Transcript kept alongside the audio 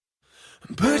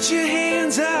Put your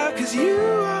hands up, 'cause you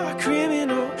are a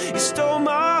criminal. You stole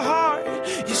my heart,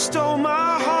 you stole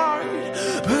my heart.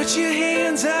 Put your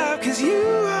hands up, 'cause you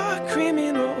are a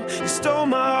criminal. You stole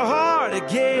my heart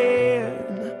again.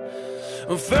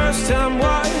 Well, first time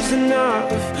was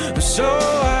enough, so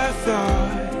I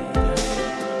thought.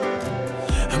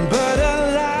 But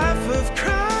a life of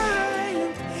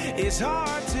crime is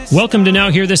hard to. Welcome to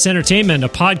Now Hear This Entertainment, a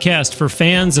podcast for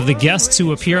fans of the guests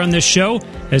who appear on this show,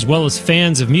 as well as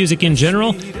fans of music in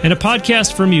general, and a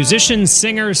podcast for musicians,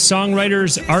 singers,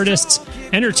 songwriters, artists,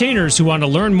 entertainers who want to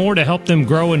learn more to help them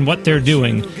grow in what they're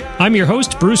doing. I'm your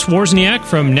host, Bruce Wozniak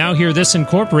from Now Hear This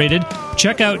Incorporated.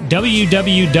 Check out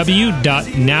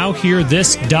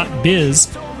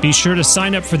www.nowhearthis.biz. Be sure to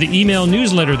sign up for the email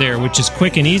newsletter there, which is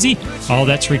quick and easy. All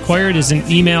that's required is an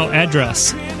email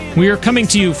address. We are coming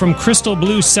to you from Crystal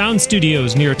Blue Sound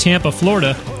Studios near Tampa,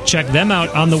 Florida. Check them out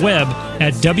on the web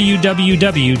at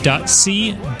www.cbpro,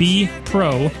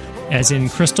 as in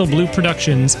Crystal Blue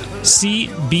Productions,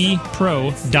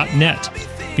 cbpro.net.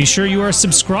 Be sure you are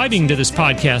subscribing to this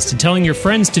podcast and telling your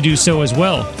friends to do so as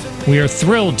well. We are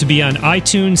thrilled to be on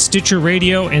iTunes, Stitcher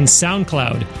Radio, and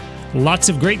SoundCloud. Lots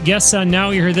of great guests on Now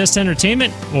You Hear This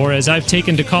Entertainment, or as I've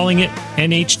taken to calling it,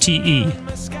 NHTE.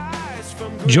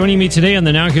 Joining me today on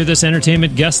the Now Hear This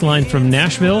Entertainment guest line from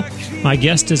Nashville, my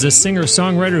guest is a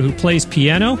singer-songwriter who plays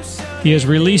piano. He has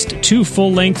released 2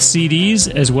 full-length CDs,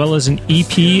 as well as an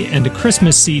EP and a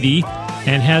Christmas CD,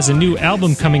 and has a new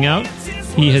album coming out.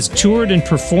 He has toured and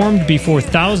performed before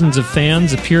thousands of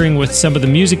fans, appearing with some of the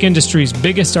music industry's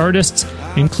biggest artists,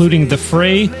 including The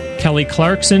Fray, Kelly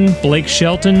Clarkson, Blake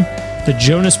Shelton, the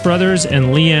Jonas Brothers, and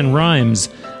Leanne Rimes.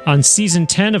 On Season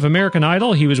 10 of American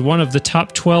Idol, he was one of the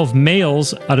top 12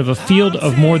 males out of a field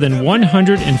of more than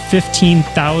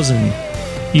 115,000.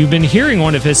 You've been hearing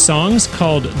one of his songs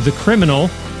called The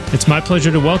Criminal. It's my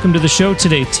pleasure to welcome to the show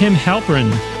today Tim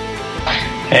Halperin.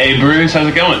 Hey, Bruce. How's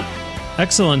it going?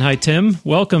 Excellent. Hi, Tim.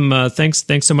 Welcome. Thanks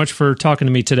so much for talking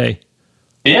to me today.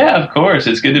 Yeah, of course.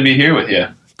 It's good to be here with you.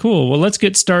 Cool. Well, let's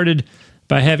get started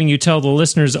by having you tell the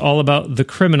listeners all about The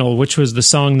Criminal, which was the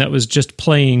song that was just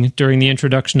playing during the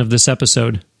introduction of this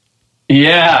episode.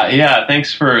 Yeah.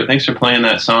 Thanks for playing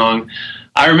that song.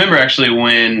 I remember actually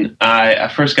when I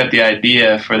first got the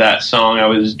idea for that song, I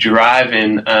was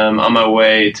driving on my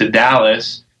way to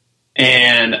Dallas,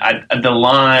 and the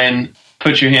line,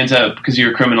 "Put your hands up because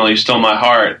you're a criminal, you stole my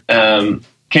heart,"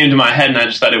 came to my head, and I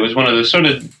just thought it was one of those sort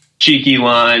of cheeky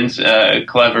lines,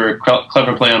 clever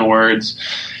play on words.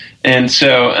 And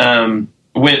so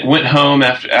went home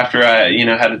after I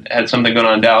had something going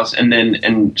on in Dallas,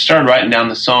 and started writing down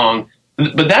the song.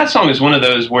 But that song is one of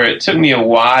those where it took me a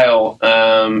while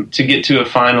to get to a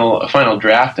final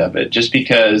draft of it, just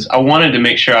because I wanted to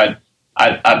make sure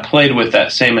I played with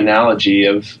that same analogy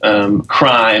of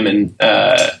crime and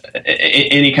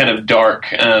any kind of dark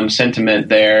sentiment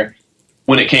there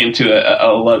when it came to a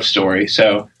love story.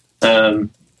 So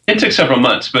it took several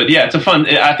months, but yeah,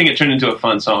 I think it turned into a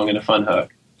fun song and a fun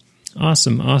hook.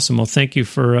 Awesome. Well, thank you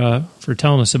for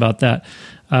telling us about that.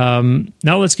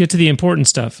 Now let's get to the important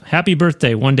stuff. Happy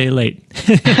birthday, one day late.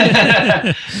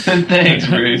 Thanks,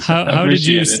 Bruce. How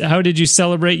did you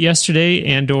celebrate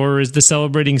yesterday, or is the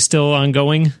celebrating still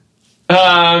ongoing?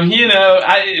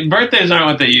 Birthdays aren't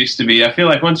what they used to be. I feel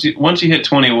like once you hit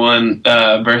 21,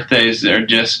 birthdays are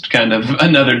just kind of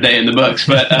another day in the books.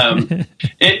 But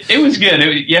it was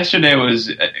good. Yesterday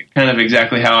was kind of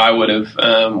exactly how I would have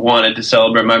wanted to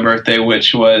celebrate my birthday,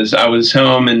 which was I was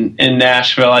home in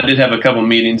Nashville. I did have a couple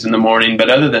meetings in the morning, but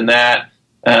other than that,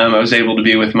 I was able to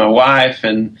be with my wife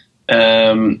and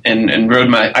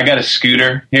rode I got a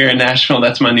scooter here in Nashville.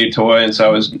 That's my new toy. And so I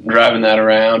was driving that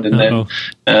around and then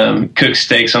cooked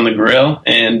steaks on the grill.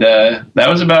 And that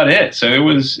was about it. So it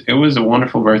was a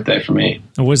wonderful birthday for me.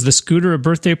 Was the scooter a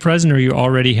birthday present, or you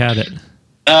already had it?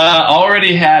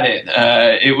 Already had it.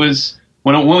 It was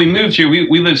when we moved here,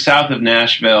 we live south of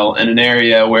Nashville in an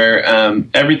area where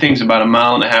everything's about 1.5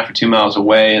 miles or 2 miles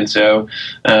away. And so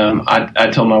I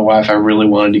told my wife I really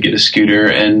wanted to get a scooter,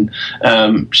 and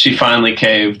she finally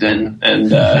caved and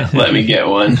let me get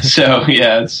one. So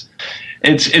yeah,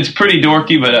 it's pretty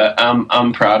dorky, but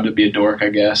I'm proud to be a dork, I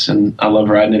guess, and I love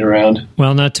riding it around.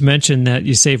 Well, not to mention that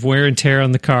you save wear and tear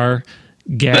on the car.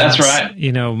 Gas, that's right.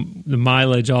 The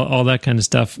mileage, all that kind of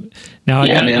stuff. Now,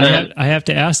 I have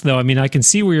to ask, though, I can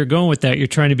see where you're going with that. You're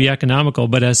trying to be economical,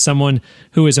 but as someone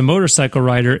who is a motorcycle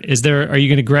rider, are you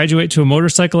going to graduate to a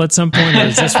motorcycle at some point, or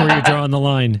is this where you're drawing the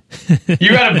line?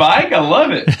 You ride a bike? I love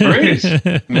it. Bruce,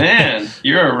 man,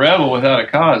 you're a rebel without a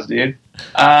cause, dude.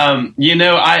 I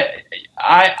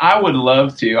would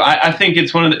love to. I think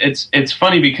it's it's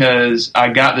funny because I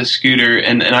got the scooter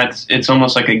and it's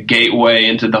almost like a gateway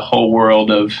into the whole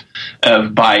world of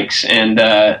bikes. And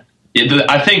I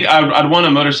think I'd want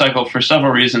a motorcycle for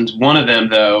several reasons. One of them,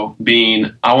 though,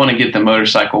 being I want to get the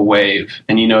motorcycle wave,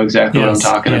 and you know exactly what I'm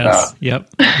talking about. Yep.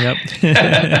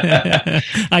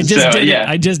 I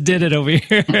just did it over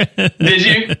here. Did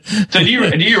you? So do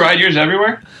you ride yours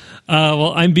everywhere?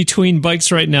 Well, I'm between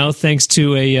bikes right now, thanks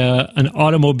to an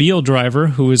automobile driver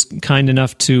who was kind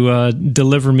enough to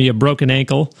deliver me a broken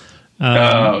ankle.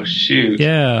 Oh shoot!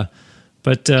 Yeah,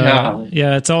 but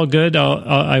it's all good.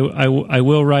 I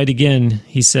will ride again,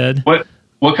 he said. What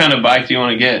kind of bike do you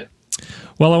want to get?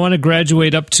 Well, I want to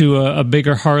graduate up to a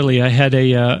bigger Harley. I had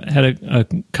a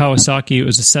Kawasaki. It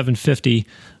was a 750.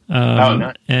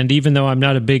 Nice. And even though I'm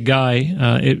not a big guy,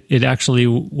 it actually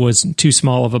was too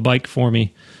small of a bike for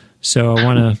me. So I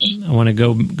want to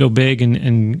go big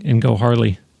and go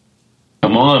Harley.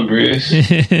 Come on, Bruce.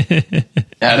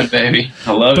 Atta baby.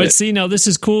 I love it. But see, now this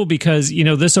is cool because,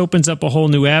 this opens up a whole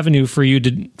new avenue for you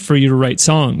to write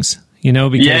songs,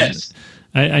 because yes.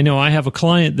 I know I have a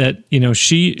client that,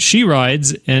 she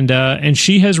rides and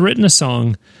she has written a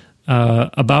song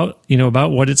about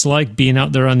what it's like being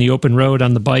out there on the open road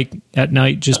on the bike at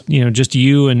night, just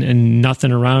you and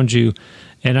nothing around you.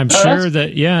 And I'm sure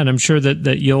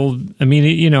that you'll,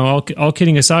 all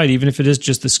kidding aside, even if it is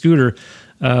just the scooter,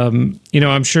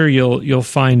 I'm sure you'll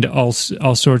find all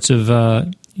sorts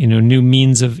of, new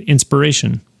means of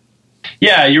inspiration.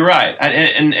 Yeah, you're right.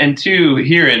 And two,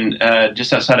 here in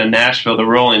just outside of Nashville, the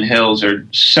rolling hills are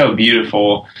so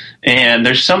beautiful. And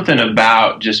there's something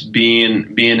about just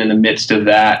being in the midst of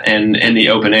that and in the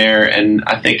open air, and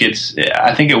I think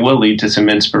it will lead to some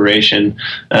inspiration.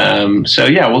 So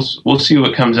yeah, we'll see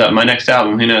what comes up. My next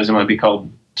album, who knows, it might be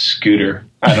called Scooter.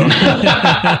 I don't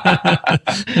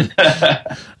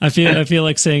know. I feel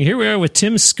like saying, here we are with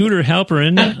Tim Scooter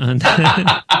Halperin on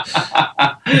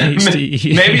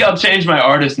NHTE. Maybe I'll change my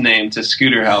artist name to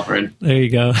Scooter Halperin. There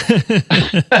you go.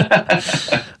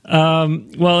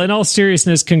 Well, in all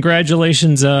seriousness,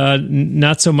 congratulations,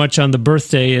 not so much on the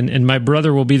birthday, and my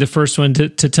brother will be the first one to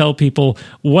tell people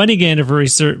wedding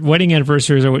anniversaries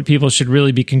are what people should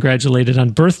really be congratulated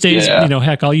on. Birthdays,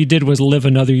 heck, all you did was live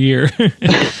another year.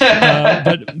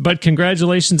 But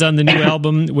congratulations on the new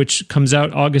album, which comes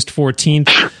out August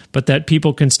 14th, but that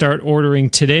people can start ordering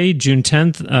today, June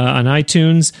 10th, on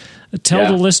iTunes. Tell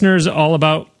the listeners all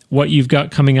about what you've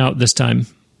got coming out this time.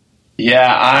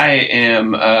 Yeah, I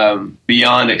am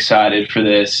beyond excited for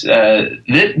this.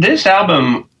 This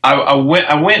album, I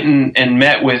went and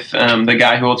met with the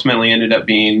guy who ultimately ended up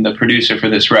being the producer for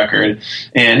this record,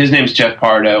 and his name's Jeff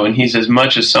Pardo, and he's as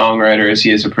much a songwriter as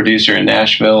he is a producer in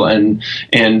Nashville, and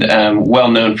well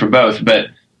known for both.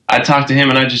 But I talked to him,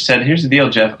 and I just said, "Here's the deal,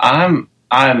 Jeff. I'm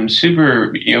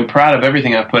super proud of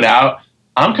everything I put out.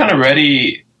 I'm kind of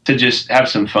ready to just have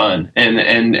some fun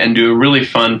and do a really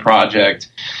fun project."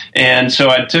 And so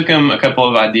I took him a couple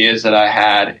of ideas that I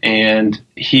had, and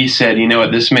he said, "You know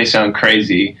what, this may sound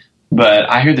crazy, but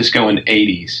I hear this going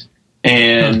 80s.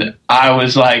 And I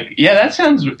was like, yeah, that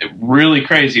sounds really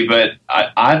crazy, but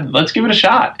let's give it a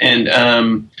shot.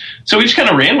 And so we just kind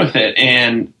of ran with it.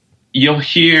 And you'll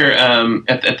hear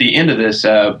at the end of this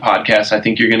podcast, I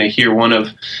think you're going to hear one of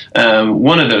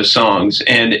those songs,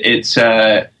 and it's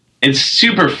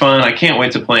super fun. I can't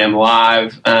wait to play them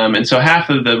live. And so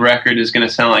half of the record is going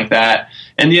to sound like that,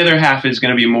 and the other half is going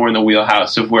to be more in the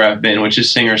wheelhouse of where I've been, which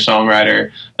is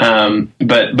singer-songwriter.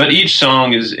 But each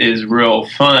song is real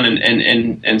fun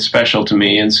and special to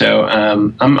me, and so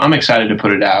I'm excited to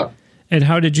put it out. And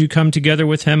how did you come together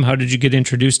with him? How did you get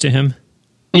introduced to him?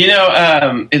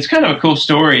 It's kind of a cool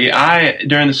story.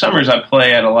 During the summers, I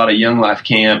play at a lot of Young Life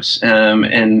camps.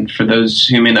 And for those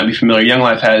who may not be familiar, Young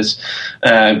Life has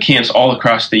camps all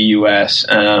across the U.S.,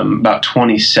 about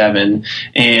 27.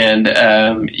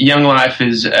 And Young Life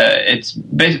is, it's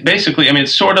basically,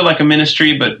 it's sort of like a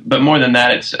ministry, but more than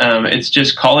that, it's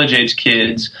just college-age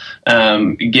kids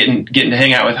getting to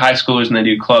hang out with high schoolers, and they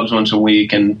do clubs once a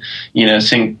week and,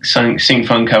 sing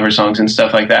fun cover songs and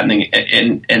stuff like that.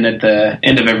 And at the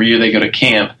end of every year they go to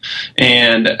camp,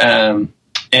 and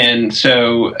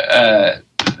so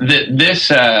this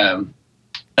golly,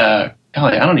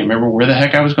 I don't even remember where the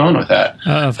heck I was going with that.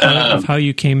 Of how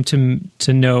you came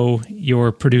to know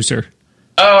your producer.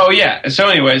 Oh yeah. So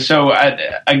anyway,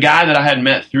 a guy that I had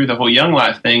met through the whole Young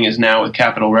Life thing is now with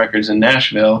Capitol Records in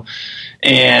Nashville.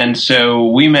 And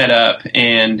so we met up,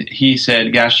 and he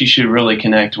said, gosh, you should really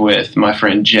connect with my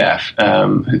friend Jeff,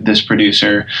 this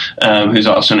producer, who's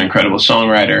also an incredible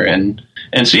songwriter.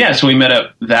 so we met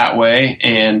up that way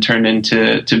and turned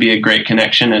into to be a great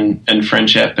connection and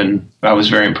friendship, and I was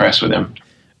very impressed with him.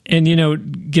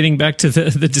 And, getting back to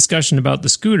the discussion about the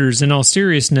scooters, in all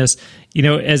seriousness,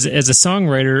 as a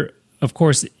songwriter, of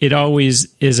course, it always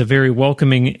is a very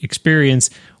welcoming experience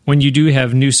when you do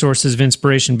have new sources of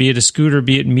inspiration, be it a scooter,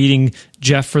 be it meeting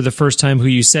Jeff for the first time, who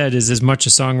you said is as much a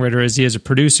songwriter as he is a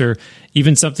producer,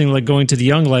 even something like going to the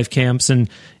Young Life camps. And,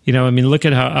 look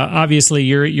at how, obviously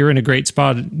you're in a great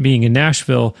spot being in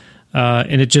Nashville.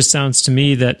 And it just sounds to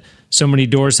me that so many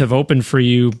doors have opened for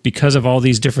you because of all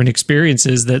these different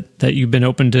experiences that you've been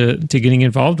open to getting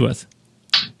involved with.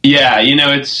 Yeah,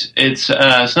 it's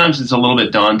sometimes it's a little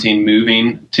bit daunting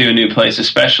moving to a new place,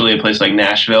 especially a place like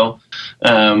Nashville,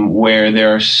 where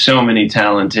there are so many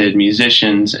talented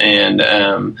musicians and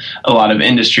a lot of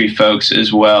industry folks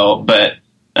as well. But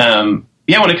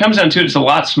when it comes down to it, it's a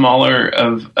lot smaller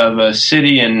of a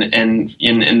city, and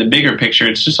in the bigger picture,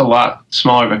 it's just a lot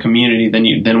smaller of a community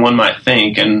than one might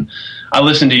think. And I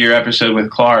listened to your episode with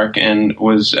Clark and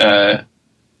was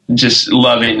just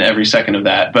loving every second of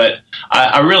that. But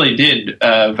I really did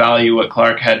value what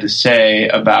Clark had to say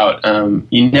about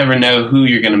you never know who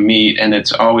you're going to meet, and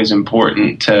it's always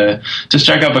important to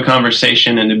strike up a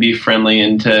conversation and to be friendly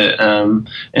and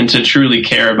to truly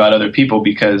care about other people,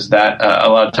 because that a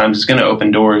lot of times is going to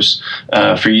open doors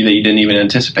for you that you didn't even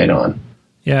anticipate on.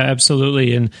 Yeah,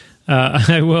 absolutely. And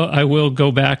I will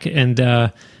go back and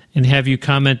have you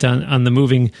comment on the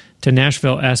moving to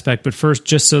Nashville aspect. But first,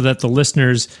 just so that the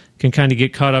listeners can kind of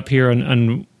get caught up here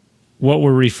on what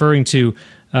we're referring to,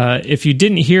 if you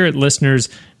didn't hear it, listeners,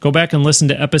 go back and listen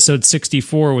to episode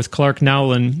 64 with Clark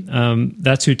Nowlin.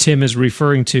 That's who Tim is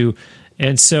referring to.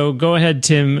 And so go ahead,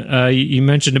 Tim. You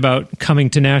mentioned about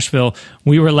coming to Nashville.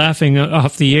 We were laughing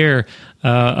off the air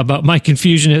about my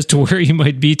confusion as to where you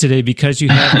might be today, because you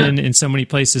have been in so many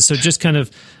places. So just kind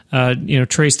of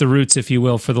trace the roots, if you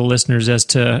will, for the listeners as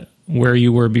to where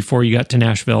you were before you got to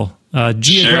Nashville,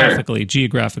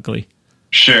 geographically.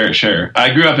 Sure.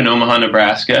 I grew up in Omaha,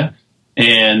 Nebraska,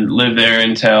 and lived there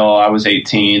until I was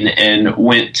 18, and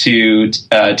went to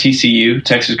TCU,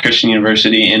 Texas Christian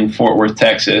University, in Fort Worth,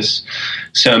 Texas.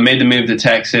 So I made the move to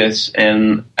Texas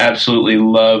and absolutely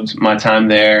loved my time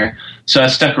there. So I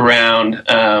stuck around,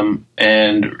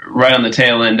 and right on the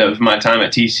tail end of my time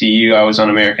at TCU, I was on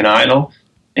American Idol.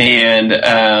 And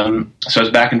so I was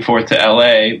back and forth to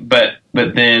LA, but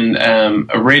then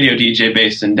a radio DJ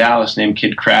based in Dallas named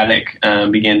Kid Craddock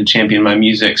began to champion my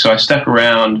music. So I stuck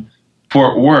around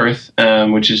Fort Worth,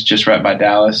 which is just right by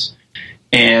Dallas,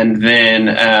 and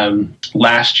then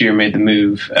last year made the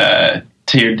move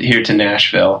here to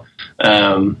Nashville.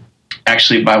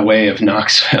 Actually, by way of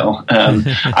Knoxville.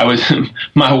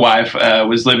 My wife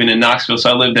was living in Knoxville, so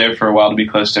I lived there for a while to be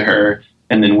close to her.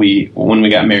 And then when we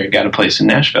got married, got a place in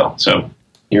Nashville. So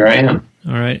here I am.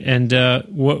 All right. And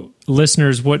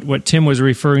what Tim was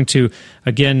referring to,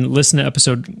 again, listen to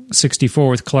episode 64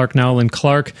 with Clark Nowlin.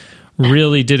 Clark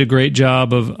really did a great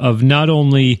job of not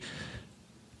only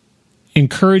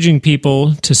encouraging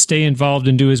people to stay involved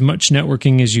and do as much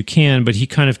networking as you can, but he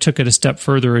kind of took it a step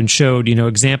further and showed,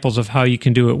 examples of how you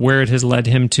can do it, where it has led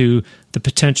him to the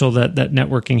potential that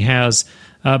networking has.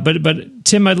 But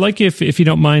Tim, I'd like you, if you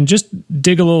don't mind, just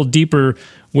dig a little deeper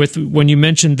with when you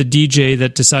mentioned the DJ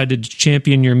that decided to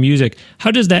champion your music.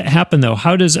 How does that happen, though?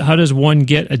 How does one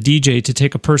get a DJ to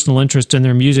take a personal interest in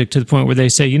their music to the point where they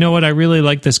say, you know what, I really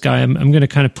like this guy. I'm going to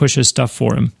kind of push his stuff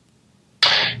for him.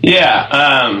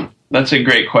 Yeah, that's a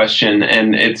great question,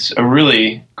 and it's a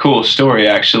really cool story,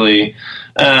 actually.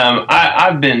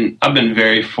 I've been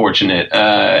very fortunate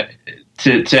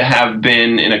to have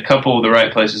been in a couple of the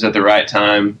right places at the right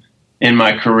time in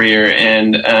my career.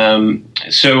 And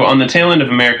so on the tail end of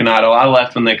American Idol, I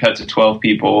left when they cut to 12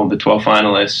 people, the 12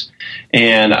 finalists,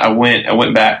 and I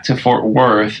went back to Fort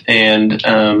Worth, and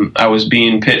I was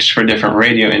being pitched for different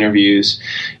radio interviews.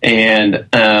 And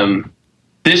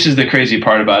this is the crazy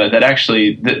part about it, that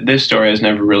actually this story has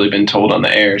never really been told on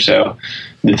the air. So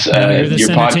it's your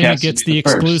podcast gets the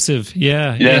exclusive.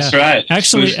 Yeah, that's right.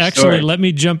 Actually, let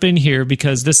me jump in here,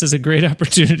 because this is a great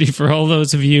opportunity for all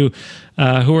those of you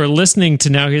who are listening to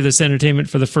Now Hear This Entertainment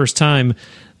for the first time.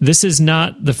 This is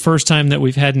not the first time that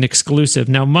we've had an exclusive.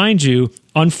 Now, mind you,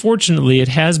 unfortunately, it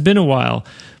has been a while,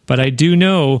 but I do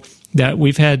know that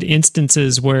we've had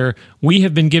instances where we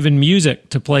have been given music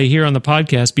to play here on the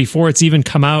podcast before it's even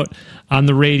come out on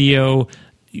the radio,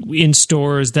 in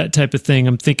stores, that type of thing.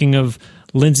 I'm thinking of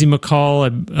Lindsay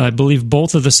McCall. I believe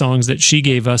both of the songs that she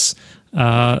gave us,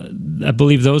 I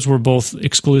believe those were both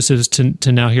exclusives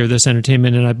to Now Hear This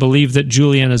Entertainment. And I believe that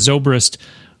Juliana Zobrist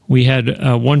We had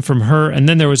one from her, and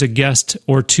then there was a guest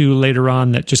or two later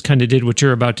on that just kind of did what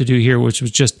you're about to do here, which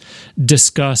was just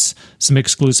discuss some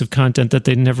exclusive content that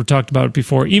they'd never talked about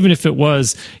before, even if it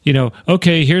was,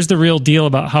 okay, here's the real deal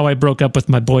about how I broke up with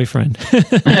my boyfriend.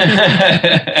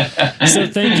 So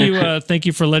thank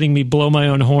you for letting me blow my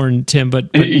own horn, Tim.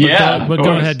 But go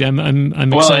ahead.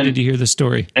 I'm excited to hear the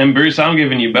story. And Bruce, I'm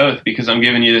giving you both because I'm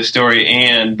giving you the story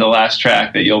and the last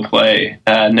track that you'll play.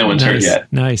 No one's heard yet.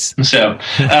 Nice. So,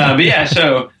 but yeah,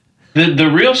 so the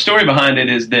real story behind it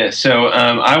is this. So,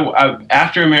 I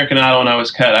after American Idol, when I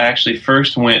was cut, I actually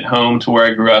first went home to where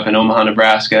I grew up in Omaha,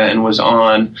 Nebraska, and was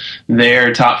on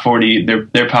their top 40,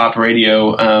 their pop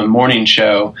radio morning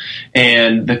show.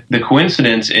 And the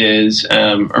coincidence is,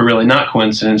 or really not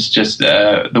coincidence, just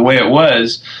the way it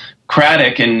was.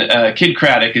 Craddock and Kid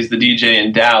Craddock is the DJ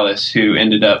in Dallas who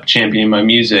ended up championing my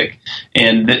music,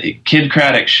 and the Kid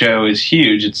Craddock show is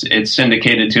huge. It's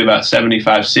syndicated to about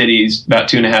 75 cities, about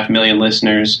 2.5 million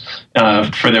listeners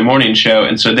for their morning show,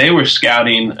 and so they were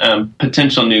scouting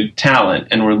potential new talent,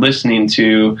 and were listening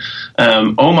to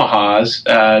Omaha's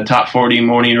top 40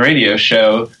 morning radio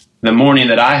show the morning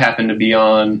that I happened to be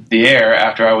on the air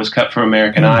after I was cut from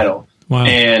American Idol. Wow.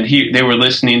 And they were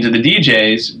listening to the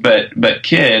DJs, but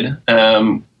Kid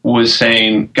was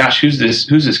saying, "Gosh, who's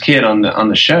this kid on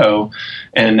the show?"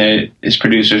 And his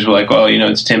producers were like, "Well,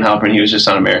 it's Tim Halperin. He was just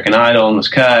on American Idol and was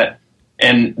cut."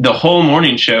 And the whole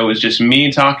morning show was just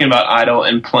me talking about Idol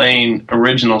and playing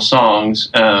original songs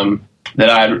that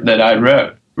I'd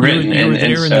written. You were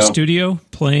there in the studio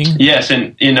playing? Yes,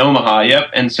 in Omaha.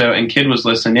 Yep. And Kid was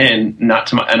listening in,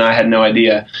 and I had no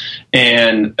idea.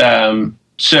 And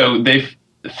so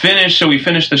we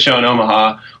finished the show in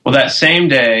Omaha. Well, that same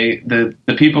day,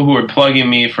 the people who were plugging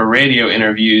me for radio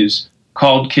interviews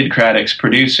called Kid Craddock's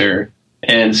producer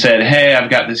and said, "Hey, I've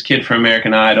got this kid from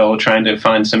American Idol trying to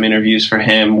find some interviews for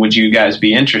him. Would you guys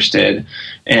be interested?"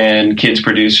 And Kid's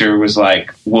producer was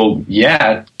like, "Well,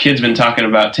 yeah, Kid's been talking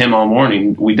about Tim all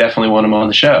morning. We definitely want him on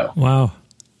the show." Wow.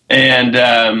 And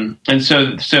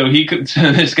so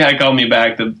this guy called me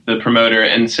back, the promoter,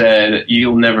 and said,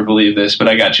 "You'll never believe this, but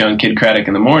I got you on Kid Craddock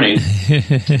in the morning."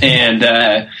 and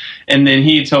then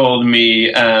he told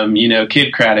me,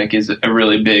 Kid Craddock is a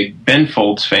really big Ben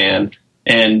Folds fan,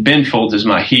 and Ben Folds is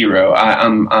my hero.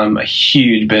 I'm a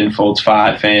huge Ben Folds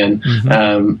 5 fan,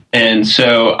 and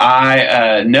so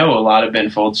I know a lot of Ben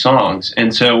Folds songs.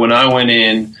 And so when I went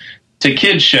in to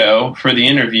Kid's show for the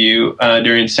interview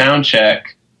during sound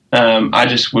check, I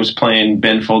just was playing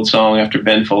Ben Folds song after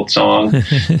Ben Folds song,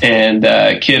 and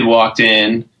Kid walked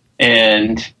in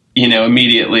and,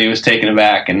 immediately was taken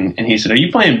aback, and he said, "Are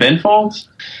you playing Ben Folds?"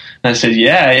 And I said,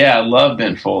 yeah, I love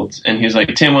Ben Folds. And he was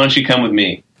like, "Tim, why don't you come with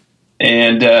me?"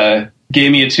 And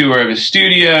gave me a tour of his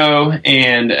studio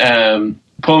and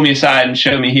pulled me aside and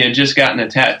showed me he had just gotten a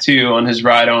tattoo on his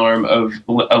right arm of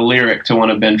a lyric to one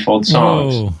of Ben Folds'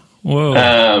 songs.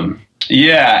 Whoa.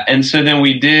 Yeah, and so then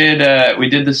we did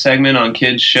the segment on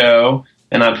Kid's show,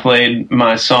 and I played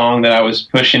my song that I was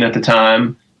pushing at the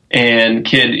time, and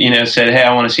Kid, said, "Hey,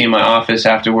 I want to see you in my office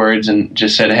afterwards," and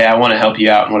just said, "Hey, I want to help you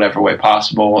out in whatever way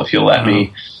possible if you'll let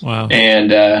me." Wow.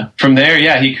 And from there,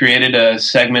 he created a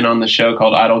segment on the show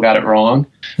called Idol Got It Wrong,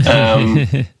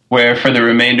 where for the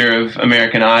remainder of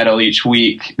American Idol each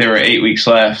week, there were 8 weeks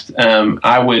left,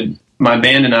 my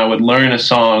band and I would learn a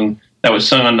song that was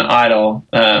sung on the Idol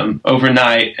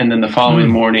overnight, and then the following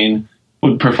morning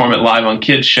would perform it live on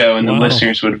Kid's show, and the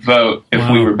listeners would vote if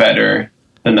we were better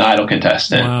than the Idol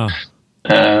contestant. Wow.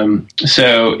 And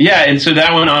so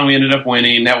that went on. We ended up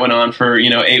winning. That went on for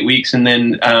 8 weeks, and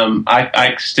then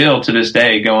I still to this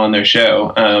day go on their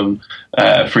show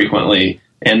frequently,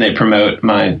 and they promote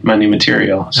my new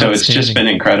material. So it's just been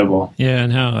incredible. Yeah,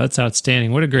 no, that's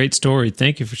outstanding. What a great story.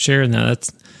 Thank you for sharing that.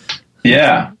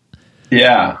 Yeah.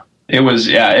 It was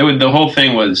the whole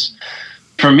thing was,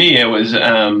 for me, it was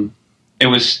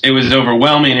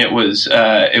overwhelming. It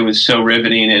was so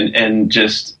riveting and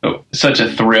just such a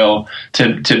thrill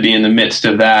to be in the midst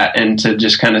of that and to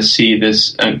just kind of see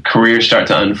this career start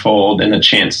to unfold and a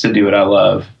chance to do what I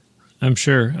love. I'm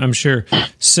sure.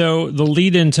 So the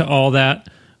lead into all that,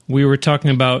 we were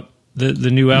talking about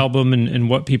the new album and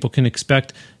what people can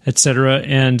expect, etc.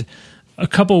 And a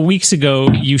couple of weeks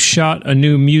ago, you shot a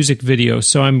new music video.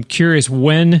 So I'm curious,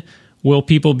 when will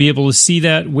people be able to see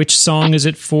that? Which song is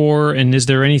it for? And is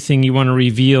there anything you want to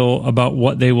reveal about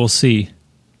what they will see?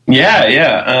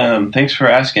 Yeah. Thanks for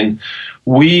asking.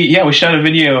 We shot a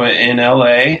video in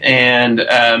LA, and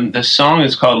the song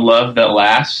is called Love That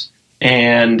Lasts.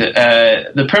 And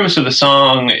the premise of the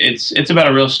song, it's about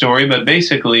a real story, but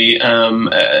basically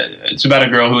it's about a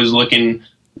girl who is looking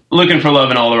looking for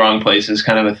love in all the wrong places,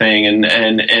 kind of a thing,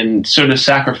 and sort of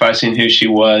sacrificing who she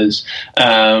was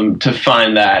to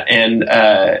find that.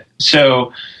 And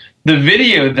so the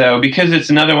video, though, because it's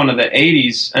another one of the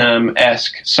 80s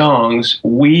esque songs,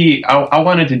 I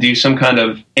wanted to do some kind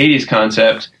of 80s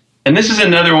concept. And this is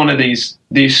another one of these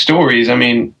stories. I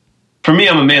mean, for me,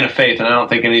 I'm a man of faith, and I don't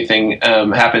think anything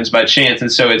happens by chance.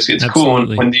 And so it's cool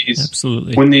when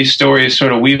these stories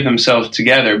sort of weave themselves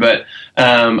together. But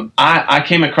I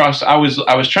came across, I was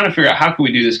trying to figure out how could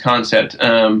we do this concept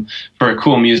for a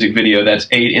cool music video that's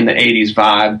in the 80s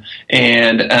vibe.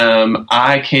 And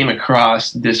I came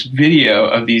across this video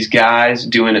of these guys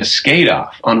doing a skate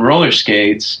off on roller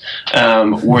skates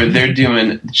where they're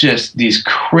doing just these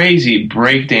crazy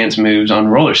breakdance moves on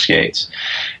roller skates.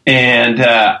 And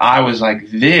I was like,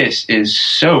 this is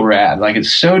so rad. Like,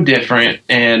 it's so different.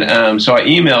 And so I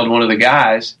emailed one of the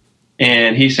guys,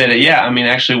 and he said, yeah, I mean,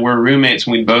 actually, we're roommates,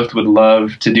 and we both would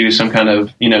love to do some kind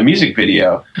of, music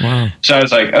video. Wow. So I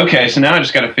was like, okay, so now I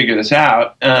just got to figure this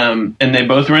out. And they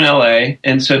both were in LA.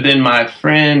 And so then my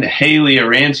friend Haley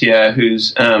Arantia,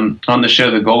 who's on the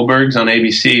show The Goldbergs on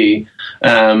ABC,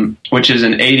 which is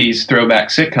an 80s throwback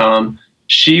sitcom,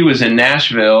 she was in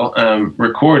Nashville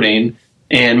recording,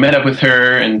 and met up with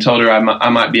her and told her I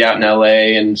might be out in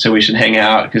LA, and so we should hang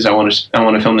out because I want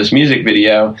to film this music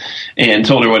video, and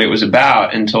told her what it was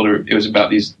about, and told her it was about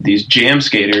these jam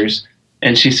skaters.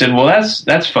 And she said, well,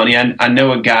 that's funny. I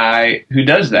know a guy who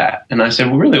does that. And I said,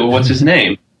 well, really? Well, what's his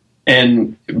name?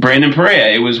 And Brandon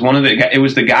Perea. It was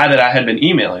the guy that I had been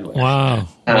emailing with. Wow.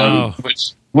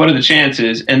 Which, what are the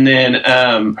chances? And then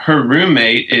her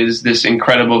roommate is this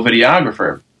incredible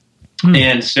videographer.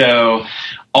 And so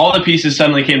all the pieces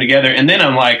suddenly came together, and then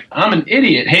I'm like, I'm an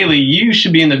idiot. Haley, you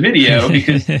should be in the video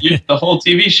because the whole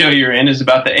TV show you're in is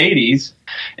about the 80s.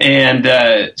 And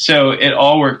so it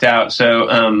all worked out.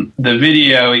 So the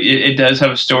video, it does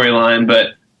have a storyline,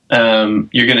 but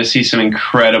you're going to see some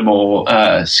incredible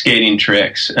skating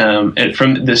tricks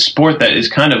from the sport that is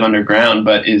kind of underground,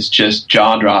 but is just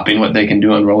jaw-dropping what they can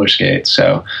do on roller skates.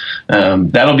 So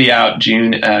that'll be out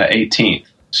June 18th.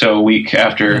 So a week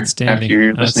after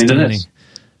you're listening to this.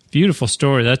 Beautiful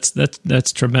story.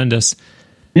 That's tremendous.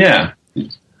 Yeah.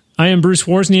 I am Bruce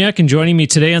Wozniak, and joining me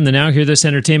today on the Now Hear This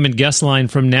Entertainment guest line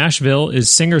from Nashville is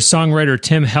singer-songwriter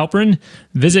Tim Halperin.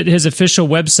 Visit his official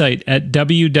website at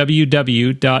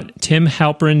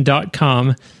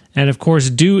www.timhalperin.com. And of course,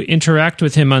 do interact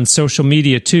with him on social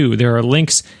media too. There are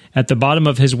links at the bottom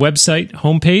of his website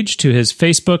homepage to his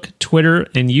Facebook, Twitter,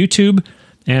 and YouTube.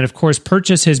 And of course,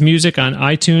 purchase his music on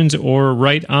iTunes or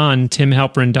right on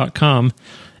timhalperin.com.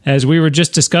 As we were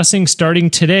just discussing, starting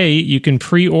today, you can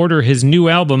pre-order his new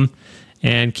album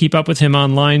and keep up with him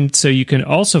online so you can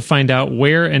also find out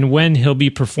where and when he'll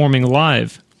be performing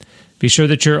live. Be sure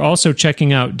that you're also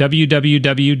checking out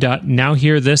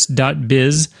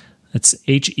www.nowhearthis.biz, that's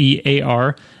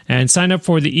HEAR, and sign up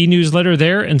for the e-newsletter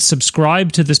there and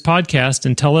subscribe to this podcast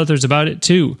and tell others about it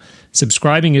too.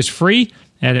 Subscribing is free,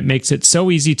 and it makes it so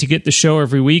easy to get the show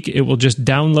every week. It will just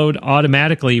download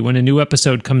automatically when a new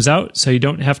episode comes out, so you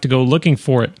don't have to go looking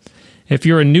for it. If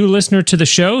you're a new listener to the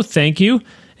show, thank you.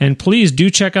 And please do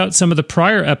check out some of the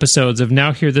prior episodes of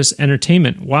Now Hear This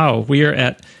Entertainment. Wow, we are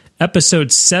at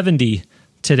episode 70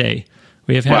 today.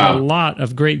 We have had a lot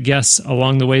of great guests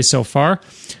along the way so far.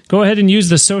 Go ahead and use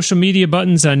the social media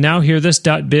buttons on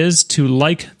nowhearthis.biz to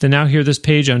like the Now Hear This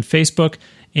page on Facebook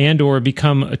and or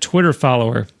become a Twitter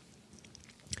follower.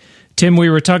 Tim, we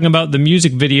were talking about the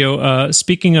music video.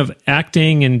 Speaking of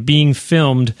acting and being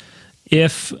filmed, make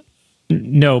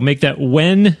that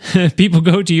when people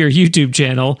go to your YouTube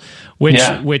channel, which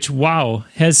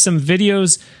has some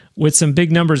videos with some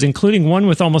big numbers, including one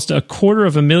with almost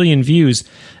 250,000 views.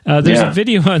 There's a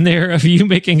video on there of you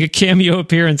making a cameo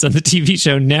appearance on the TV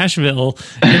show Nashville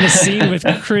in a scene with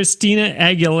Christina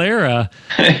Aguilera.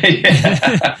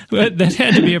 That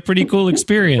had to be a pretty cool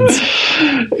experience.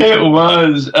 It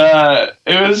was.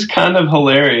 It was kind of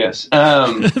hilarious.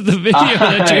 The video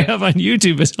that you have on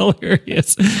YouTube is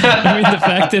hilarious. I mean, the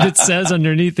fact that it says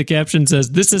underneath the caption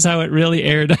says, "This is how it really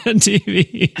aired on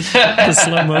TV." The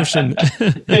slow motion.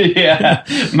 Yeah,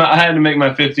 I had to make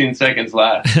my 15 seconds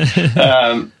last.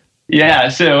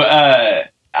 So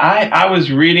I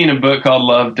was reading a book called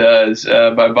Love Does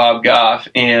by Bob Goff,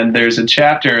 and there's a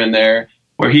chapter in there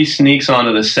where he sneaks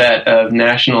onto the set of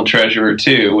National Treasurer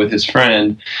 2 with his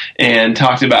friend and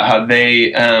talked about how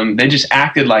they just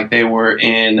acted like they were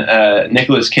in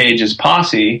Nicolas Cage's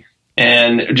Posse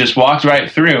and just walked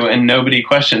right through and nobody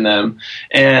questioned them.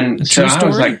 And so I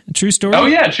was like, true story? Oh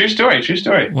yeah, true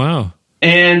story. Wow.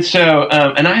 And so,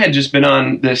 and I had just been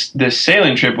on this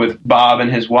sailing trip with Bob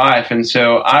and his wife, and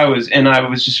so I was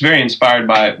just very inspired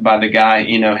by the guy,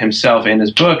 you know, himself and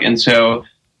his book. And so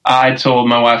I told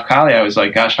my wife Kylie, I was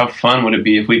like, "Gosh, how fun would it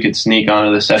be if we could sneak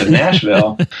onto the set of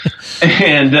Nashville?"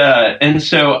 and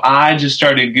so I just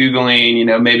started Googling, you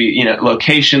know, maybe, you know,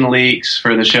 location leaks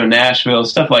for the show Nashville,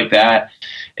 stuff like that.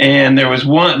 And there was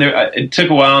one. It took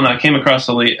a while, and I came across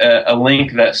a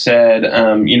link that said,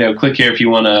 you know, click here if you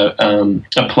want to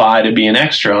apply to be an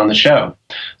extra on the show.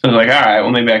 So I was like, all right,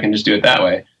 well, maybe I can just do it that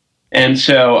way. And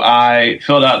so I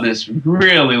filled out this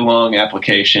really long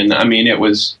application. I mean, it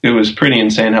was pretty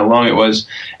insane how long it was.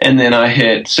 And then I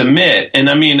hit submit. And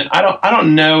I mean, I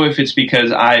don't know if it's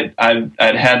because I'd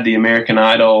had the American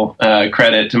Idol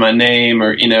credit to my name,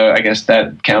 or, you know, I guess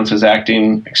that counts as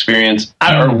acting experience,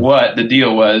 or what the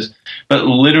deal was. But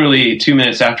literally 2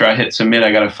 minutes after I hit submit,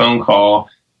 I got a phone call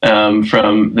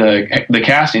from the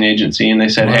casting agency, and they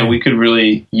said, "Hey, we could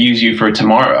really use you for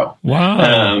tomorrow."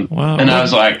 Wow! Wow! And I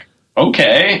was like,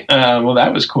 okay, well,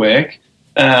 that was quick.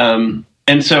 And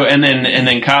then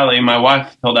Kylie, my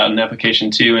wife, filled out an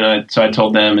application too, and so I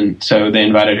told them, and so they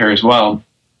invited her as well.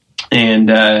 And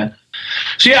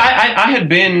so yeah, I had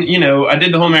been, you know, I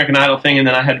did the whole American Idol thing, and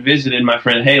then I had visited my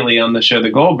friend Haley on the show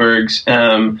The Goldbergs.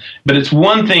 But it's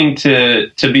one thing to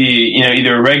be, you know,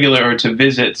 either a regular or to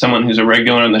visit someone who's a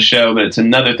regular on the show, but it's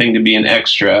another thing to be an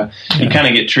extra. You kind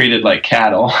of get treated like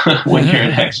cattle when you're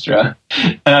an extra.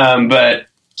 But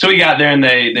so we got there, and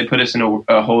they put us in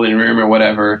a holding room or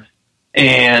whatever,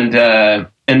 and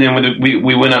then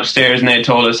we went upstairs, and they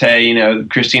told us, "Hey, you know,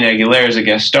 Christina Aguilera is a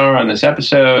guest star on this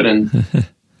episode," and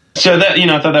so that, you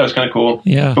know, I thought that was kind of cool.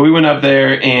 Yeah. But we went up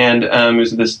there, and it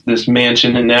was this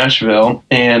mansion in Nashville,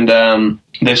 and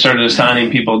they started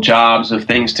assigning people jobs of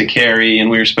things to carry,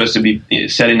 and we were supposed to be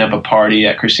setting up a party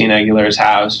at Christina Aguilera's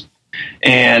house.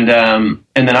 And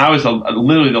then I was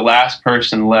literally the last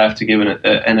person left to give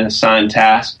an assigned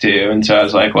task to, and so I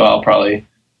was like, well, I'll probably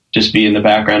just be in the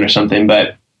background or something.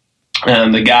 But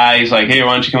the guy's like, "Hey,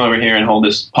 why don't you come over here and hold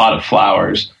this pot of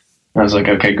flowers?" And I was like,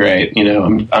 okay, great. You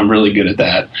know, I'm really good at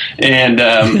that. And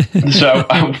so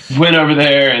I went over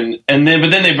there, but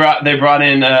then they brought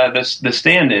in the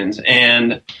stand-ins,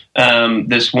 and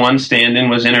this one stand-in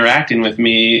was interacting with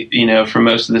me, you know, for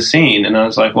most of the scene. And I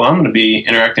was like, well, I'm going to be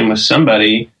interacting with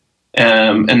somebody.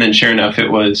 And then sure enough,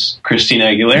 it was Christina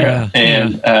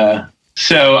Aguilera.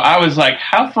 So I was like,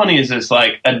 how funny is this?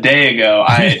 Like a day ago,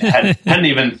 I hadn't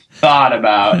even thought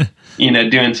about, you know,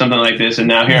 doing something like this, and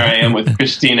now here I am with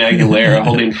Christina Aguilera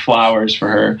holding flowers for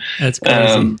her. That's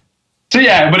crazy. So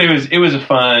yeah, but it was a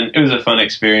fun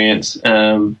experience,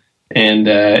 and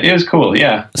it was cool.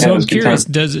 Yeah. So I'm curious,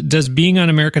 does being on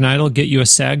American Idol get you a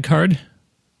SAG card?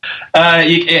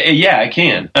 Yeah, I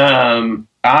can.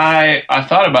 I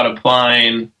thought about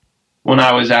applying when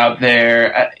I was out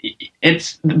there.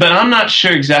 But I'm not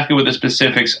sure exactly what the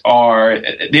specifics are.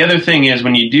 The other thing is,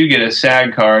 when you do get a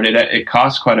SAG card, it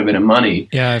costs quite a bit of money.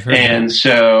 Yeah, I've heard and that.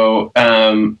 So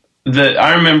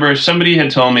I remember somebody had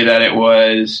told me that it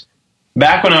was,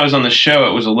 back when I was on the show,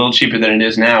 it was a little cheaper than it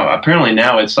is now. Apparently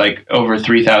now it's like over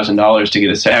 $3,000 to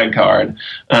get a SAG card.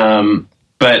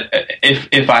 But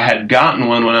if I had gotten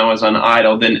one when I was on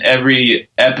Idol, then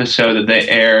every episode that they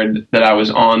aired that I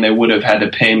was on, they would have had to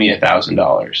pay me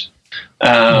 $1,000.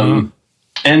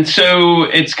 And so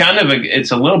it's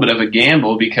a little bit of a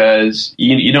gamble, because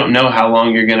you don't know how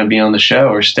long you're going to be on the show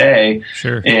or stay.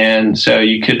 Sure. And so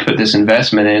you could put this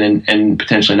investment in and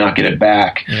potentially not get it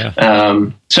back. Yeah.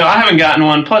 So I haven't gotten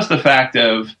one. Plus the fact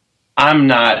of I'm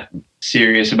not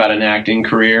serious about an acting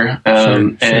career.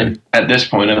 And at this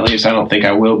point, at least, I don't think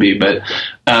I will be. But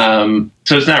so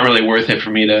it's not really worth it for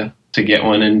me to get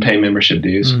one and pay membership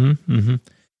dues. Mm-hmm, mm-hmm.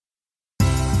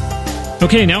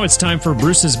 Okay, now it's time for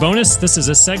Bruce's Bonus. This is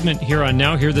a segment here on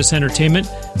Now Hear This Entertainment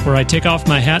where I take off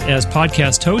my hat as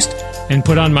podcast host and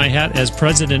put on my hat as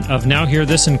president of Now Hear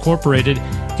This Incorporated,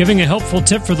 giving a helpful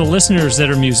tip for the listeners that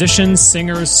are musicians,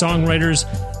 singers, songwriters,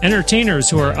 entertainers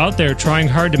who are out there trying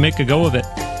hard to make a go of it.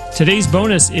 Today's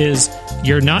bonus is,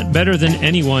 you're not better than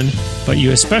anyone, but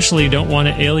you especially don't want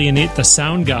to alienate the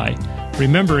sound guy.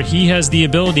 Remember, he has the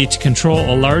ability to control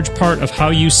a large part of how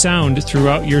you sound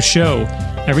throughout your show.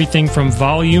 Everything from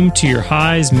volume to your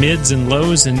highs, mids, and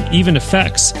lows, and even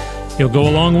effects. You'll go a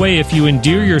long way if you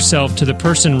endear yourself to the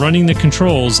person running the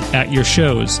controls at your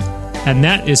shows. And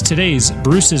that is today's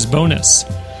Bruce's Bonus.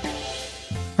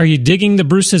 Are you digging the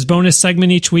Bruce's Bonus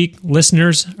segment each week?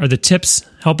 Listeners, are the tips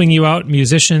helping you out,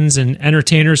 musicians and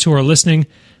entertainers who are listening?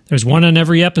 There's one on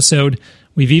every episode.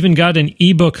 We've even got an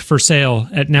ebook for sale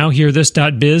at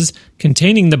nowhearthis.biz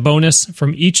containing the bonus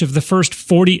from each of the first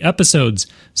 40 episodes.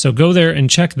 So go there and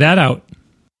check that out.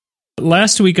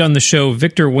 Last week on the show,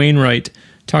 Victor Wainwright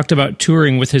talked about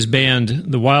touring with his band,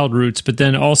 the Wild Roots, but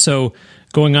then also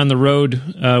going on the road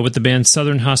with the band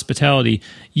Southern Hospitality.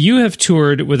 You have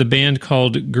toured with a band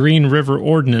called Green River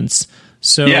Ordnance.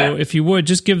 So if you would,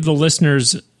 just give the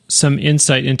listeners some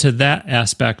insight into that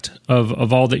aspect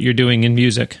of all that you're doing in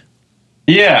music.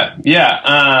 Yeah.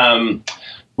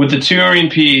 With the touring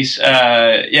piece,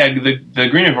 the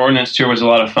Green River Ordnance tour was a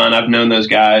lot of fun. I've known those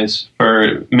guys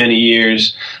for many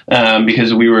years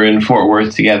because we were in Fort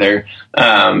Worth together.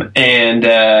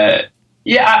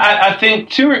 I think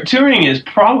touring is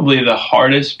probably the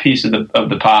hardest piece of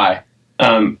the pie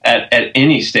at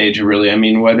any stage, really. I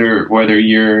mean, whether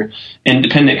you're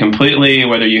independent completely,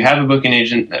 whether you have a booking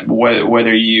agent,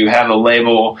 whether you have a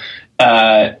label,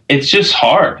 it's just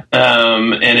hard.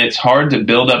 And it's hard to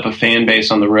build up a fan base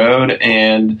on the road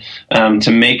and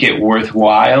to make it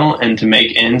worthwhile and to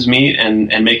make ends meet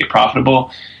and make it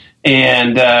profitable.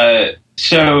 And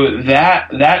so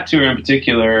that tour in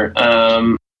particular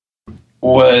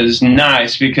was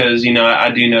nice because, I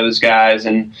do know those guys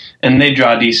and they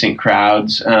draw decent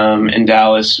crowds. In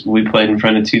Dallas, we played in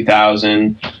front of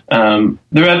 2,000.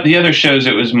 The other shows,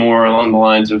 it was more along the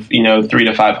lines of, 300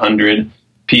 to 500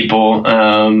 people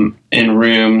in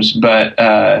rooms. But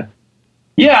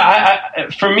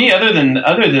for me, other than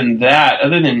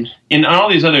in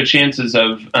all these other chances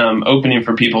of opening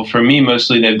for people, for me,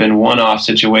 mostly they've been one-off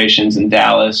situations in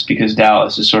Dallas because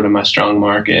Dallas is sort of my strong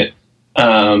market.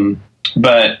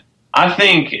 But I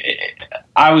think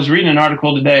I was reading an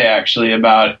article today actually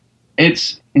about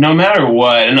it's no matter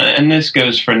what, and this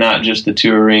goes for not just the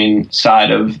touring side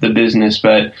of the business,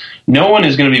 but no one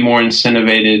is going to be more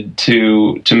incentivized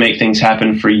to make things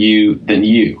happen for you than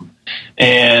you.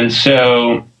 And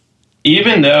so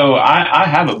even though I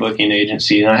have a booking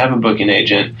agency and I have a booking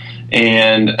agent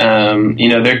and,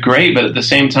 they're great, but at the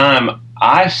same time,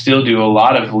 I still do a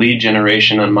lot of lead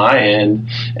generation on my end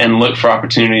and look for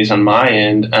opportunities on my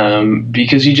end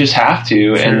because you just have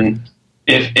to. Sure. And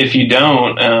if you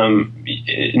don't,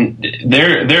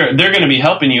 they're going to be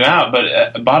helping you out.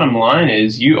 But bottom line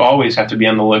is you always have to be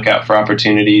on the lookout for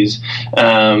opportunities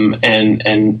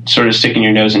and sort of sticking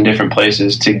your nose in different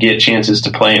places to get chances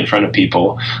to play in front of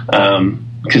people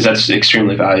because that's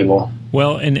extremely valuable.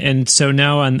 Well, and so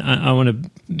now I want to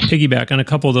piggyback on a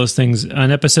couple of those things. On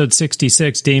episode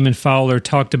 66, Damon Fowler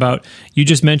talked about, you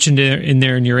just mentioned it in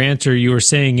there in your answer, you were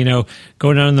saying,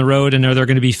 going out on the road and are there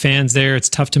going to be fans there? It's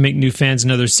tough to make new fans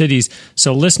in other cities.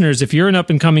 So listeners, if you're an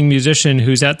up-and-coming musician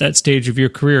who's at that stage of your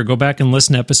career, go back and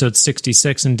listen to episode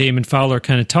 66, and Damon Fowler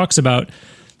kind of talks about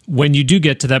when you do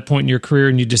get to that point in your career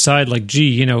and you decide like,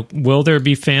 gee, will there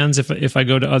be fans if I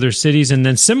go to other cities? And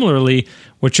then similarly,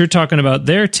 what you're talking about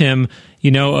there, Tim,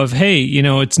 of, hey,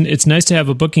 it's nice to have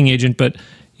a booking agent, but,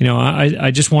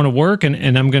 I just want to work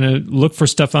and I'm going to look for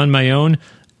stuff on my own.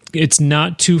 It's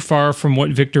not too far from what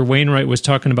Victor Wainwright was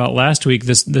talking about last week,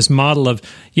 this model of,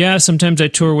 sometimes I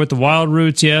tour with the Wild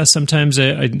Roots. Sometimes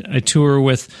I tour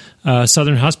with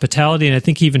Southern Hospitality. And I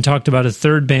think he even talked about a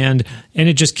third band, and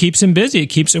it just keeps him busy. It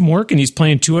keeps him working. He's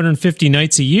playing 250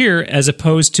 nights a year as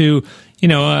opposed to,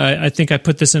 I think I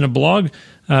put this in a blog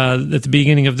at the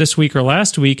beginning of this week or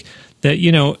last week that,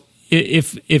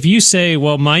 if you say,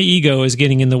 well, my ego is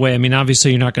getting in the way, I mean,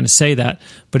 obviously you're not going to say that,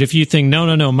 but if you think,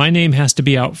 no, my name has to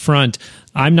be out front,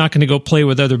 I'm not going to go play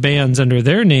with other bands under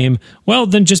their name, well,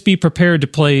 then just be prepared to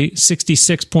play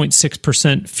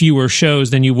 66.6% fewer shows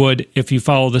than you would if you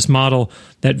follow this model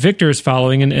that Victor is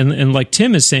following. And like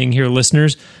Tim is saying here,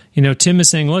 listeners, Tim is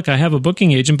saying, look, I have a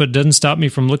booking agent, but it doesn't stop me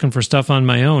from looking for stuff on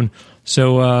my own.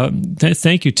 So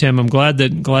thank you, Tim. I'm glad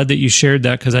that you shared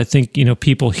that because I think,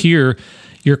 people hear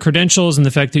your credentials and the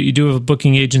fact that you do have a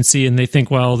booking agency and they think,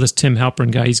 well, this Tim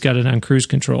Halperin guy, he's got it on cruise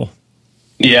control.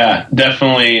 Yeah,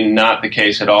 definitely not the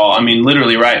case at all. I mean,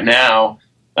 literally right now,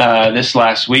 this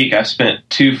last week, I spent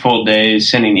 2 full days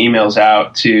sending emails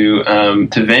out to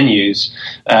venues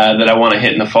that I want to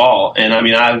hit in the fall. And I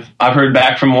mean, I've heard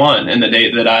back from one, and the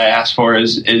date that I asked for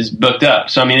is booked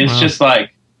up. So I mean, it's just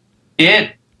like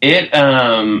it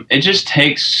just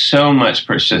takes so much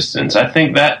persistence. I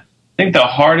think that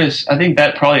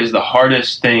probably is the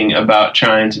hardest thing about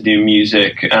trying to do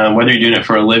music, whether you're doing it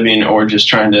for a living or just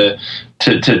trying to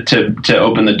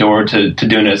open the door to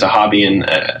doing it as a hobby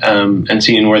and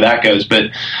seeing where that goes.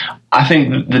 But I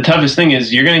think the toughest thing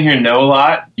is you're going to hear no a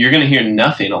lot. You're going to hear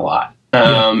nothing a lot.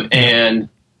 And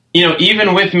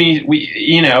even with me,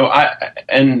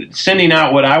 and sending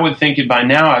out what I would think by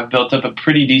now, I've built up a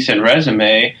pretty decent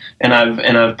resume, and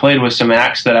I've played with some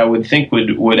acts that I would think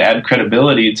would add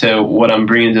credibility to what I'm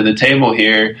bringing to the table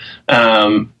here.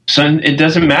 So it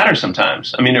doesn't matter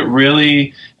sometimes. I mean, it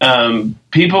really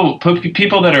people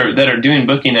that are doing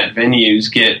booking at venues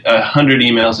get 100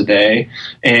 emails a day,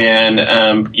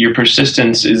 and your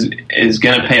persistence is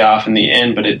going to pay off in the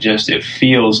end. But it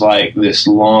feels like this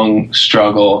long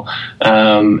struggle,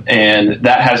 and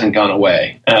that hasn't gone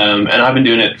away. And I've been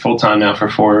doing it full time now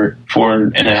for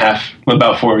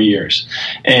about 4 years,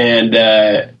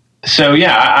 and so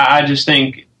yeah, I just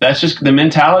think that's just the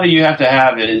mentality you have to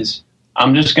have is,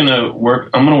 I'm just gonna work.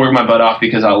 I'm gonna work my butt off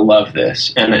because I love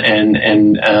this, and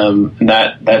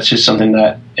that's just something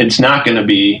that it's not gonna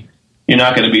be. You're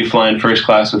not gonna be flying first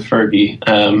class with Fergie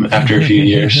after a few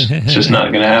years. It's just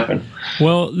not gonna happen.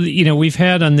 Well, we've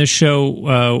had on this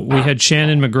show, we had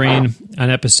Shannon McGrain on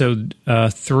episode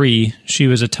 3. She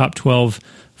was a top 12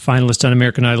 finalist on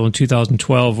American Idol in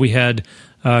 2012. We had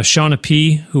Shauna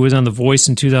P., who was on The Voice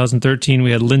in 2013.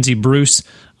 We had Lindsay Bruce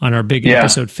on our big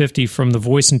episode 50 from The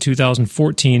Voice in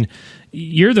 2014.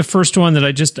 You're the first one that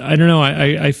I don't know,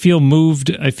 I feel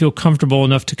moved, I feel comfortable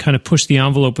enough to kind of push the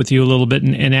envelope with you a little bit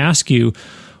and ask you.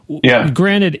 Yeah.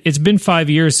 Granted, it's been 5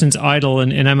 years since Idol,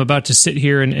 and I'm about to sit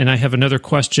here and I have another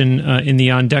question in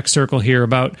the on deck circle here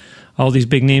about all these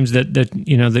big names that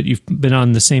you've been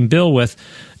on the same bill with.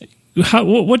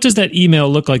 What does that email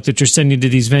look like that you're sending to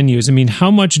these venues? I mean, how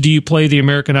much do you play the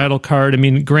American Idol card? I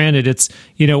mean, granted, it's,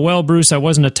 well, Bruce, I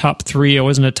wasn't a top 3, I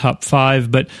wasn't a top 5,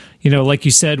 but, like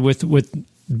you said, with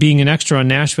being an extra on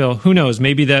Nashville, who knows?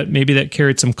 Maybe that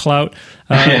carried some clout.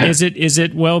 Is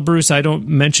it, well, Bruce, I don't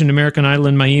mention American Idol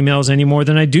in my emails any more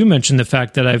than I do mention the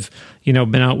fact that I've,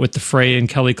 been out with the Fray and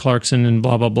Kelly Clarkson and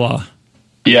blah, blah, blah.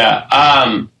 Yeah.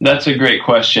 That's a great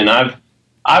question.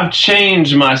 I've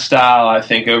changed my style, I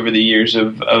think, over the years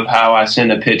of how I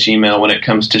send a pitch email when it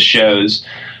comes to shows.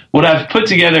 What I've put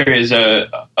together is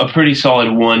a pretty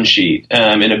solid one sheet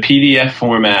in a PDF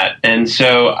format. And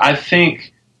so I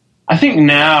think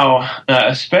now,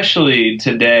 especially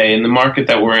today in the market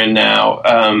that we're in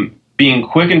now, being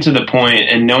quick and to the point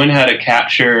and knowing how to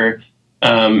capture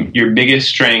your biggest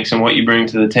strengths and what you bring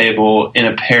to the table in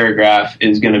a paragraph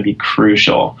is going to be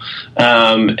crucial.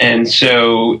 And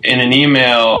so in an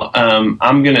email,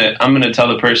 I'm gonna tell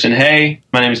the person, hey,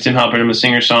 my name is Tim Halperin. I'm a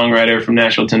singer-songwriter from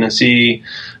Nashville, Tennessee.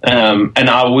 And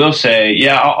I will say,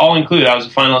 I'll include, I was a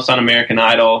finalist on American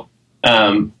Idol.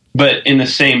 But in the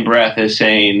same breath as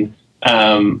saying,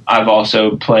 I've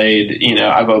also played,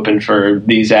 I've opened for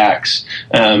these acts,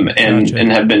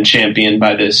 and have been championed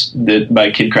by by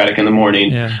Kid Craddock in the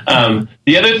Morning. Yeah.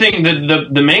 The other thing,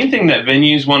 the main thing that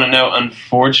venues want to know,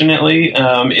 unfortunately,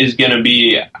 is going to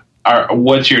be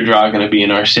what's your draw going to be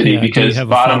in our city? Because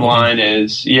bottom line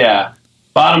is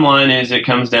it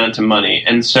comes down to money.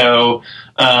 And so,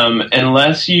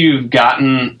 unless you've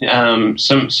gotten,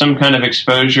 some kind of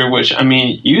exposure, which, I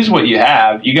mean, use what you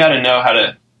have, you got to know how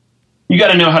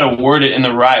to word it in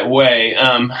the right way.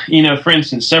 For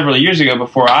instance, several years ago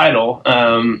before Idol,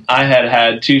 I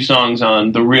had 2 songs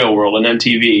on The Real World on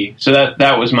MTV. So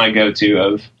that was my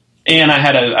go-to and I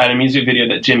had a music video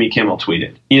that Jimmy Kimmel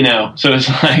tweeted, so it's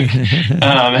like,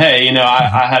 hey,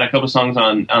 I had a couple songs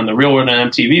on The Real World on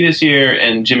MTV this year,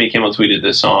 and Jimmy Kimmel tweeted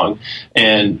this song,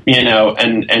 and,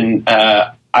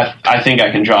 I think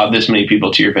I can draw this many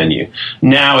people to your venue.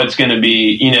 Now it's going to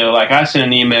be, like I sent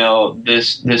an email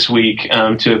this week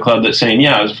to a club that's saying,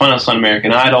 I was a finalist on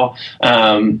American Idol,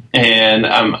 and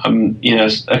I'm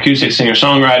acoustic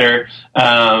singer-songwriter.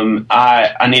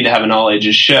 I need to have an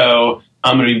all-ages show.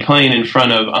 I'm going to be playing in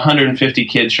front of 150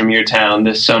 kids from your town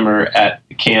this summer at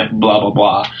camp, blah, blah,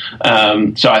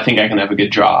 blah. So I think I can have a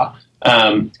good draw.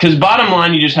 Because bottom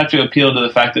line, you just have to appeal to the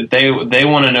fact that they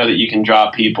want to know that you can draw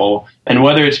people, and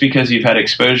whether it's because you've had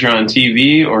exposure on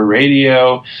TV or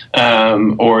radio,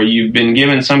 or you've been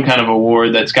given some kind of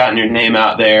award that's gotten your name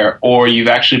out there, or you've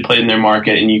actually played in their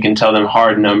market and you can tell them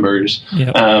hard numbers.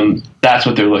 Yep. That's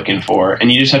what they're looking for,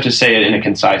 and you just have to say it in a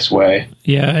concise way.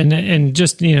 Yeah, and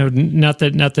just not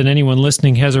that anyone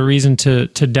listening has a reason to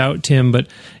doubt Tim, but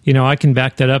I can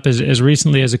back that up. As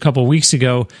recently as a couple of weeks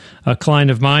ago, a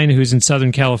client of mine who's in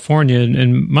Southern California,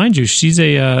 and mind you, she's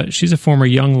a former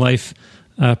Young Life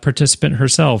participant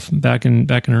herself back in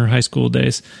her high school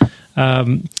days,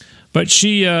 but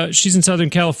she's in Southern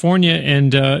California,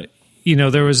 and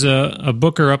there was a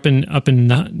booker up in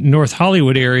North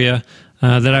Hollywood area.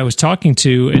 that I was talking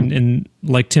to, and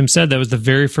like Tim said, that was the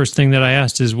very first thing that I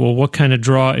asked is, well, what kind of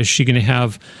draw is she going to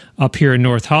have up here in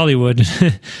North Hollywood?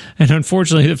 And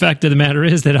unfortunately, the fact of the matter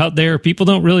is that out there, people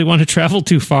don't really want to travel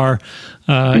too far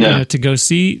to go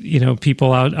see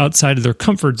people outside of their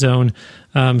comfort zone.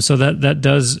 So that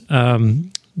does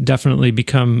definitely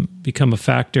become a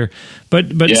factor.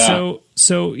 But yeah.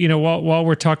 So while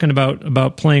we're talking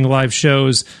about playing live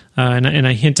shows, and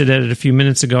I hinted at it a few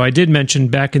minutes ago, I did mention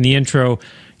back in the intro,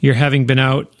 you're having been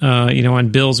out, on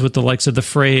bills with the likes of the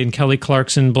Fray and Kelly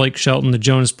Clarkson, Blake Shelton, the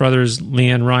Jonas Brothers,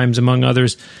 Leanne Rimes, among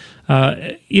others.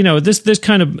 This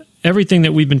kind of everything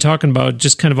that we've been talking about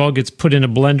just kind of all gets put in a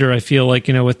blender. I feel like,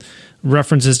 with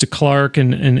references to Clark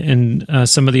and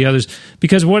some of the others,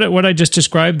 because what I just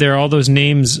described there, all those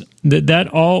names, that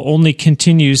all only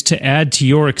continues to add to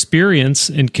your experience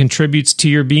and contributes to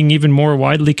your being even more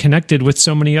widely connected with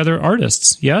so many other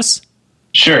artists. Yes?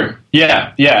 Sure.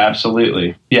 Yeah,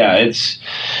 absolutely. Yeah. It's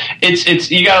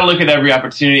you got to look at every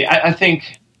opportunity. I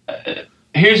think,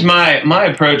 here's my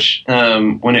approach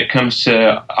when it comes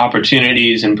to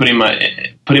opportunities and putting my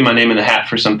name in the hat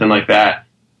for something like that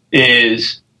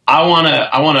is I want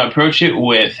to approach it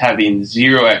with having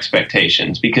zero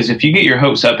expectations, because if you get your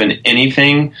hopes up in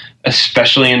anything,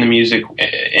 especially in the music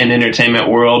and entertainment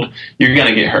world, you're going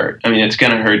to get hurt. I mean, it's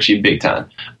going to hurt you big time.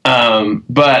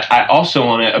 But I also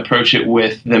want to approach it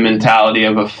with the mentality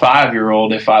of a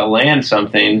 5-year-old. If I land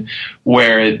something,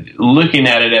 where looking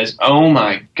at it as, oh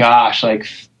my gosh, like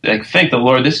thank the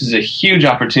Lord, this is a huge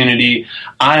opportunity.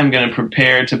 I am going to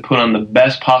prepare to put on the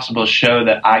best possible show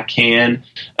that I can.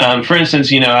 For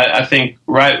instance, I think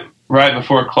right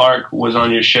before Clark was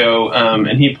on your show,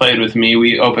 and he played with me,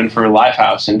 we opened for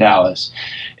Lifehouse in Dallas.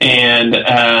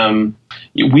 And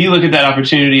we look at that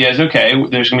opportunity as, okay,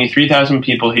 there's going to be 3,000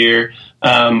 people here.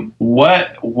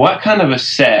 What kind of a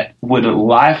set would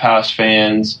Lifehouse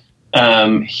fans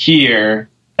hear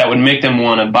that would make them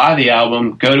want to buy the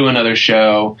album, go to another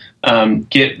show,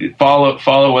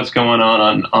 follow what's going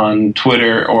on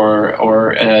Twitter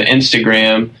or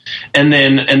Instagram, and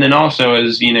then also,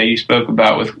 as you spoke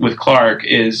about with Clark,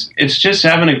 it's just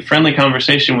having a friendly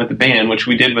conversation with the band, which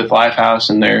we did with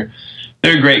Lifehouse, and they're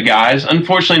great guys.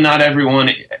 Unfortunately, not everyone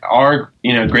are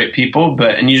great people,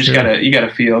 and you just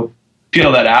gotta feel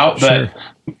that out. Sure.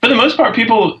 But for the most part,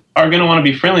 people are going to want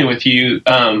to be friendly with you.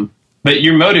 But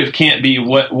your motive can't be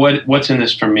what's in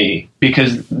this for me,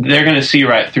 because they're going to see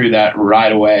right through that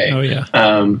right away. Oh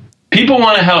yeah. People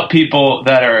want to help people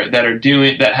that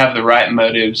have the right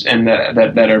motives and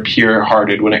that are pure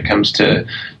hearted when it comes to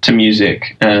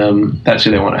music. That's who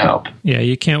they want to help. Yeah,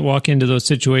 you can't walk into those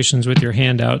situations with your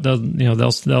hand out.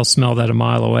 They'll smell that a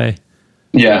mile away.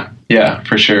 Yeah,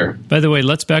 for sure. By the way,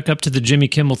 let's back up to the Jimmy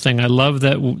Kimmel thing. I love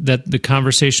that the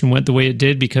conversation went the way it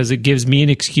did, because it gives me an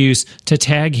excuse to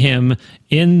tag him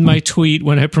in my tweet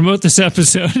when I promote this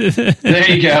episode.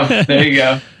 There you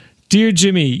go. Dear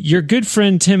Jimmy, your good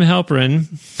friend Tim Halperin.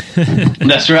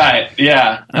 That's right.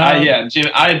 Yeah. Jim,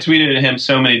 I had tweeted at him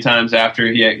so many times after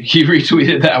he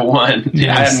retweeted that one. Nice.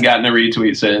 I hadn't gotten a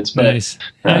retweet since. But, nice.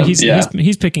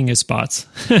 He's picking his spots.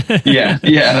 Yeah,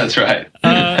 that's right.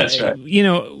 That's right.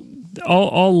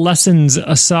 All lessons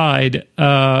aside,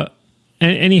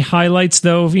 any highlights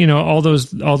though? All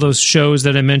those shows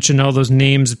that I mentioned, all those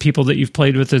names of people that you've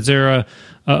played with. Is there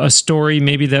a story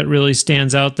maybe that really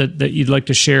stands out that you'd like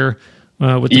to share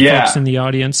with the folks in the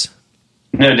audience?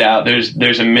 No doubt.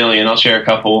 There's a million. I'll share a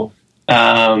couple.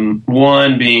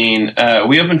 One being,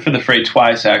 we opened for the Fray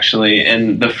twice, actually,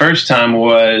 and the first time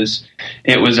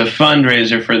it was a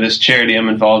fundraiser for this charity I'm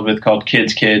involved with called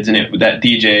Kids, and that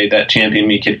DJ that championed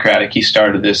me, Kid Craddock, he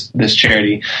started this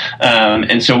charity,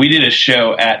 and so we did a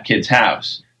show at Kid's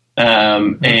house,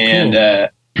 and as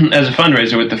a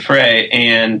fundraiser with the Fray,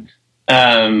 and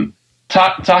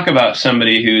talk about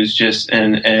somebody who's just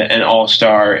an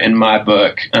all-star in my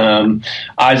book.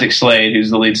 Isaac Slade, who's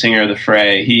the lead singer of the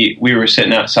Fray, we were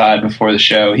sitting outside before the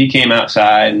show. He came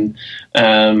outside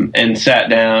and sat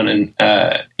down and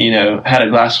had a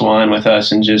glass of wine with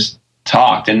us and just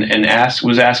talked and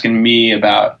was asking me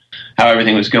about how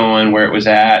everything was going, where it was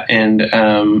at,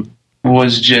 and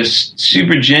was just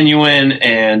super genuine,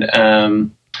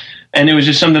 and it was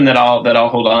just something that I'll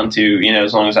hold on to,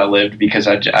 as long as I lived, because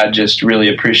I just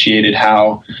really appreciated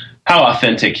how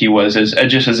authentic he was as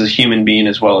a human being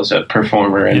as well as a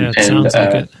performer. It sounds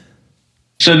like it.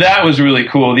 So that was really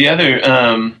cool. The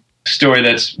other story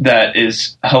that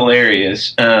is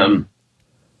hilarious.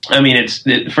 I mean,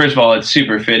 first of all, it's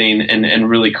super fitting and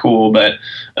really cool. But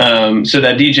so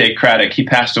that DJ Craddock, he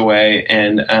passed away,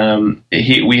 and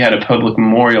we had a public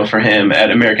memorial for him at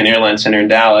American Airlines Center in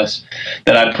Dallas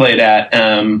that I played at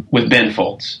with Ben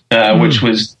Folds, which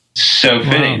was so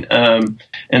fitting. Wow.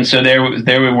 And so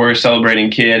there we were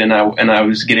celebrating Kid, and I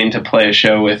was getting to play a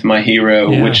show with my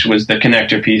hero, which was the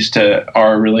connector piece to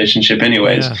our relationship,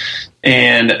 anyways. Yeah.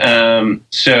 And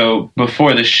so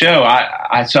before the show,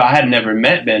 I had never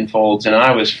met Ben Folds, and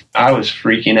I was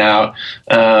freaking out.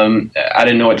 I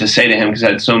didn't know what to say to him because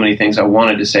I had so many things I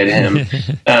wanted to say to him.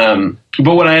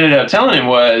 But what I ended up telling him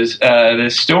was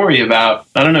this story about,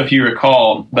 I don't know if you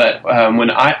recall, but when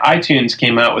iTunes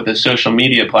came out with a social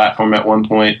media platform at one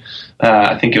point,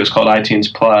 I think it was called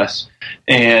iTunes Plus,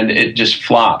 and it just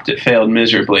flopped. It failed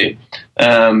miserably.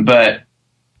 But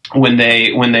when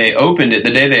they opened it,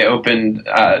 the day they opened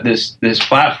this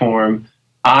platform,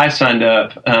 I signed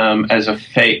up as a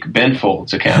fake Ben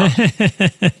Folds account,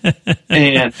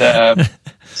 and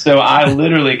so I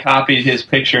literally copied his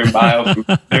picture and bio from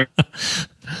Twitter,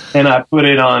 and I put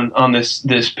it on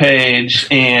this page,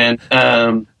 and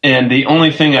the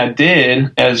only thing I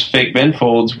did as fake Ben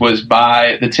Folds was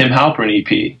buy the Tim Halperin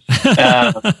EP.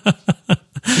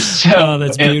 So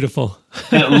that's beautiful.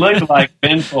 It looked like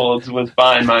Ben Folds was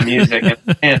buying my music,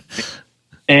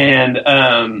 and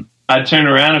I turned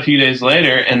around a few days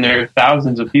later, and there are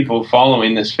thousands of people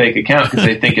following this fake account because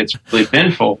they think it's really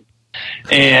Ben Folds.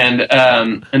 And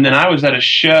then I was at a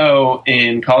show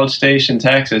in College Station,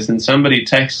 Texas, and somebody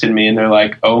texted me, and they're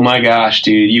like, "Oh my gosh,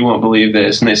 dude, you won't believe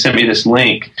this!" And they sent me this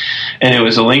link, and it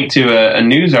was a link to a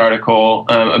news article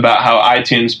about how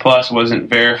iTunes Plus wasn't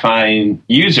verifying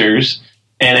users.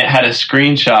 And it had a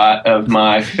screenshot of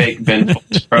my fake Ben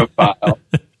Folds profile.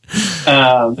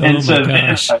 And so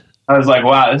then I was like,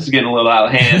 wow, this is getting a little out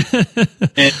of hand.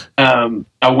 And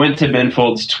I went to Ben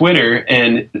Folds' Twitter,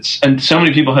 and so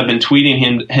many people have been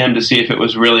tweeting him to see if it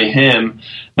was really him,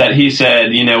 that he said,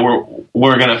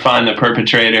 we're going to find the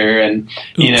perpetrator and,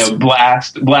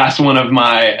 blast one of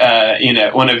my,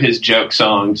 one of his joke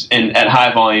songs at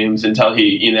high volumes until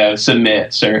he,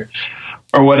 submits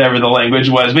or whatever the language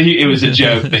was, but it was a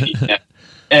joke.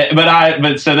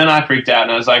 But so then I freaked out,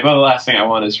 and I was like, well, the last thing I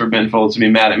want is for Ben Folds to be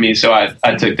mad at me, so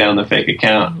I took down the fake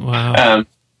account. Wow.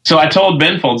 So I told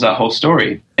Ben Folds that whole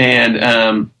story,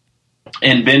 and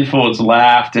Ben Folds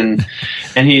laughed, and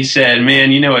he said,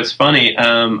 man, it's funny,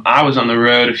 I was on the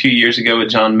road a few years ago with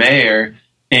John Mayer,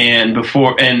 and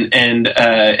before in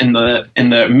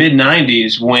the mid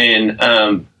 90s when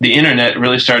the internet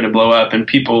really started to blow up, and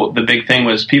the big thing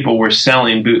was people were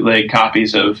selling bootleg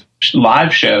copies of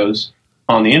live shows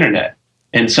on the internet,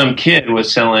 and some kid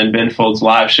was selling Ben Folds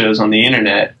live shows on the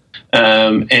internet,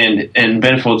 and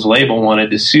Ben Folds' label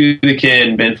wanted to sue the kid,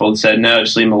 and Ben Folds said, no,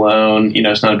 just leave him alone,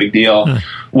 it's not a big deal.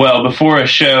 Well, before a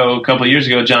show a couple of years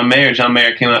ago, John Mayer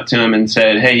came up to him and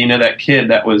said, hey, that kid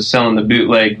that was selling the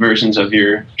bootleg versions of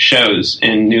your shows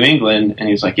in New England? And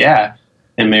he was like, yeah.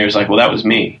 And Mayer's like, well, that was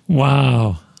me.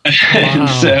 Wow. And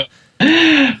so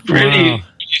pretty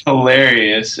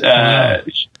hilarious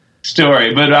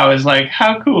story. But I was like,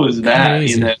 how cool is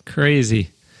that? Crazy.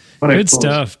 Good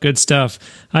stuff.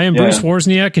 I am Bruce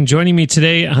Wozniak, and joining me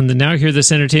today on the Now Hear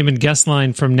This Entertainment guest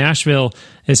line from Nashville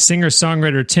is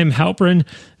singer-songwriter Tim Halperin.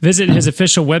 Visit his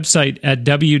official website at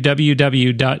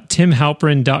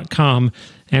www.timhalperin.com.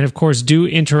 And, of course, do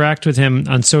interact with him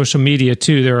on social media,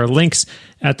 too. There are links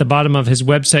at the bottom of his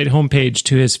website homepage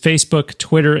to his Facebook,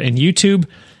 Twitter, and YouTube.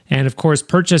 And, of course,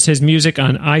 purchase his music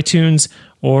on iTunes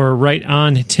or right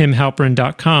on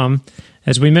timhalperin.com.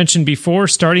 As we mentioned before,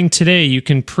 starting today, you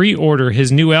can pre-order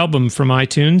his new album from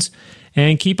iTunes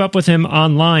and keep up with him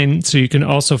online so you can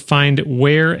also find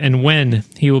where and when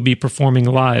he will be performing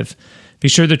live. Be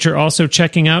sure that you're also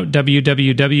checking out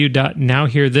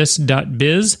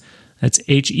www.nowhearthis.biz, that's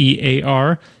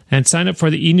HEAR, and sign up for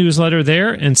the e-newsletter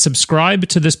there and subscribe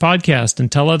to this podcast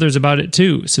and tell others about it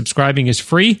too. Subscribing is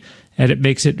free, and it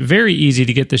makes it very easy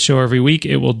to get the show every week.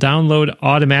 It will download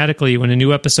automatically when a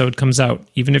new episode comes out,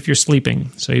 even if you're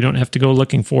sleeping, so you don't have to go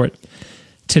looking for it.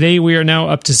 Today, we are now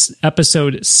up to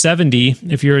episode 70.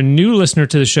 If you're a new listener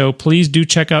to the show, please do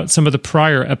check out some of the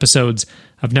prior episodes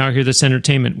of Now Hear This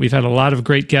Entertainment. We've had a lot of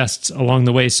great guests along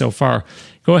the way so far.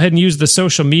 Go ahead and use the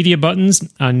social media buttons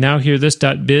on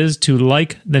nowhearthis.biz to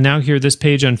like the Now Hear This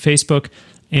page on Facebook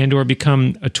and or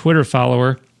become a Twitter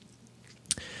follower.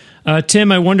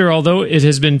 Tim, I wonder, although it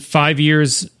has been 5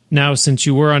 years now since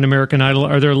you were on American Idol,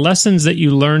 are there lessons that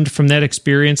you learned from that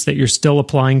experience that you're still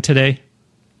applying today?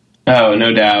 Oh,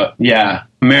 no doubt. Yeah.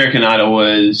 American Idol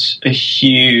was a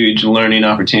huge learning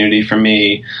opportunity for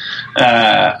me.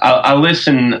 I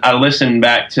listen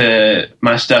back to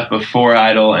my stuff before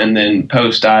Idol and then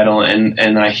post Idol,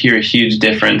 and I hear a huge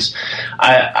difference.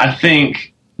 I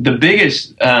think the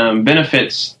biggest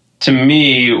benefits to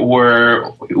me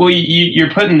were, well, you're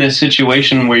put in this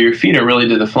situation where your feet are really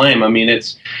to the flame. I mean,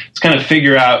 it's kind of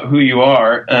figure out who you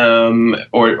are,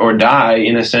 or die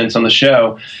in a sense on the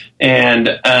show.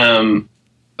 And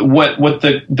what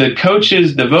the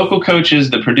coaches, the vocal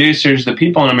coaches, the producers, the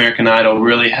people on American Idol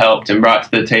really helped and brought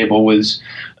to the table was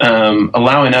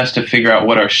allowing us to figure out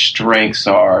what our strengths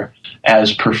are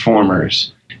as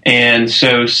performers. And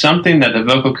so something that the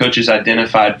vocal coaches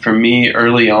identified for me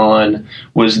early on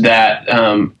was that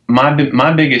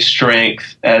my biggest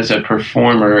strength as a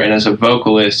performer and as a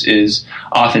vocalist is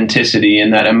authenticity,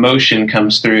 and that emotion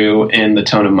comes through in the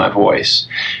tone of my voice.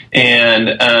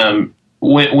 And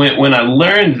when I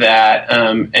learned that,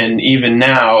 and even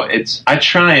now, I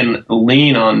try and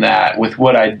lean on that with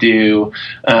what I do.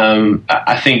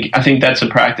 I think that's a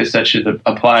practice that should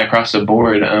apply across the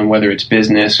board, whether it's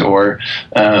business or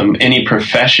any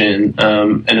profession,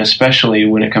 and especially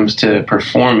when it comes to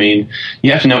performing,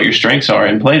 you have to know what your strengths are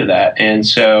and play to that. And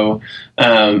so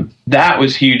that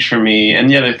was huge for me. And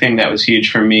the other thing that was huge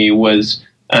for me was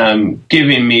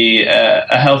giving me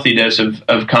a healthy dose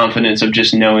of confidence of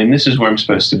just knowing this is where I'm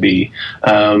supposed to be.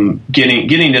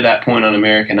 Getting to that point on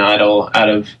American Idol out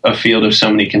of a field of so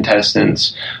many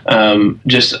contestants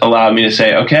just allowed me to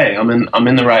say, okay, I'm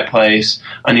in the right place.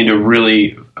 I need to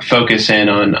really focus in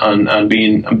on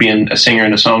being a singer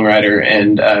and a songwriter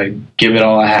and give it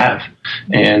all I have.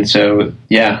 And so,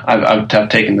 yeah, I've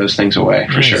taken those things away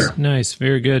for sure. Nice,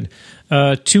 very good.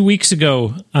 2 weeks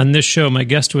ago on this show, my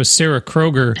guest was Sarah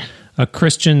Kroger, a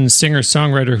Christian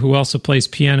singer-songwriter who also plays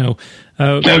piano.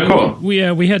 Cool.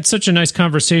 We had such a nice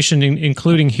conversation,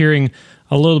 including hearing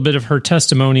a little bit of her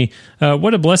testimony.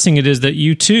 What a blessing it is that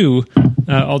you too,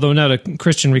 although not a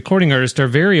Christian recording artist, are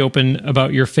very open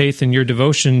about your faith and your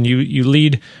devotion. You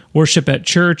lead worship at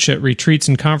church, at retreats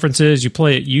and conferences. You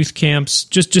play at youth camps.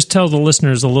 Just tell the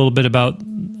listeners a little bit about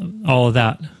all of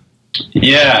that.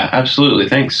 Yeah, absolutely.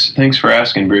 Thanks for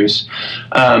asking, Bruce.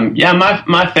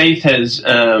 My faith has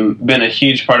been a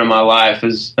huge part of my life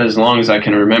as long as I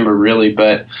can remember, really.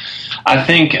 But I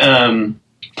think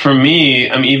for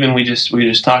me, even we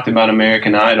just talked about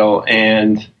American Idol,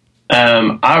 and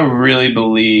I really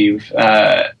believe,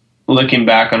 looking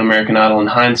back on American Idol in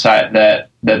hindsight, that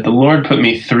the Lord put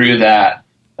me through that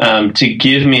to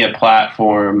give me a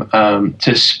platform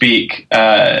to speak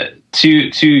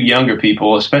to younger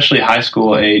people, especially high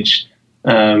school age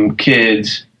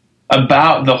kids,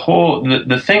 about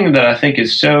the thing that I think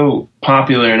is so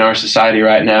popular in our society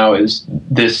right now is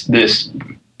this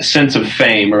sense of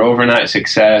fame or overnight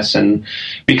success, and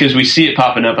because we see it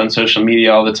popping up on social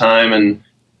media all the time, and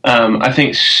I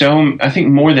think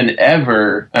more than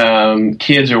ever,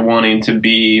 kids are wanting to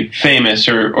be famous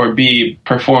or be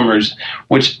performers,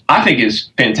 which I think is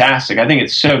fantastic. I think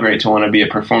it's so great to want to be a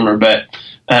performer, but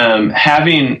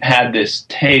having had this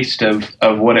taste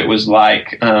of what it was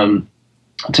like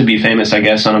to be famous, I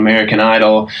guess, on American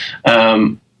Idol,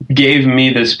 gave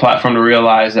me this platform to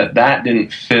realize that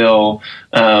didn't fill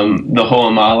the hole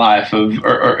in my life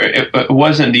or it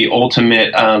wasn't the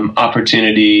ultimate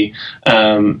opportunity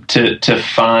to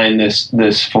find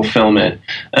this fulfillment.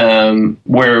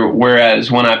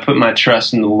 Whereas when I put my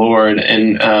trust in the Lord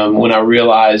and when I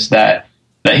realized that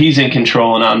He's in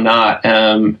control and I'm not,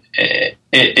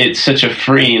 it's such a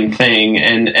freeing thing,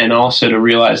 and also to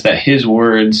realize that His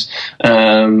words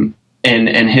and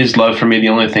His love for me, the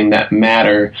only thing that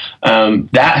matter.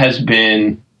 That's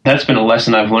been a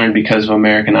lesson I've learned because of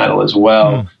American Idol as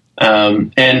well.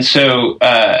 And so,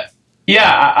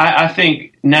 I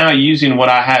think now using what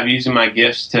I have, using my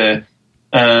gifts to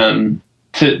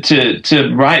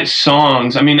write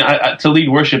songs. I mean, to lead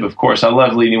worship, of course, I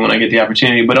love leading when I get the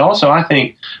opportunity, but also I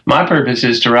think my purpose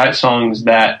is to write songs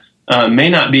that may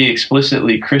not be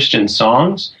explicitly Christian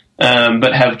songs,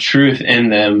 but have truth in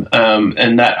them,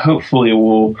 and that hopefully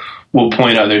will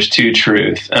point others to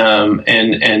truth,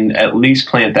 and at least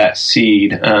plant that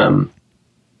seed. And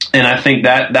I think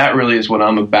that really is what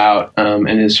I'm about,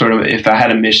 and is sort of, if I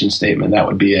had a mission statement, that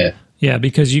would be it. Yeah,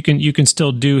 because you can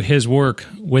still do his work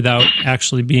without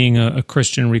actually being a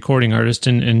Christian recording artist,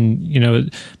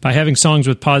 and by having songs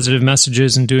with positive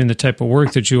messages and doing the type of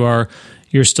work that you are,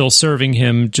 you're still serving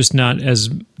him, just not as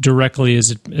directly as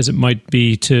it might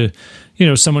be to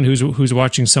someone who's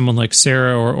watching someone like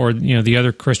Sarah or the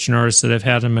other Christian artists that I've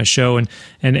had on my show, and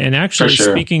actually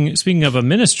sure. speaking of a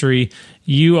ministry,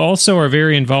 you also are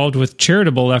very involved with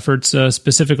charitable efforts,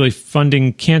 specifically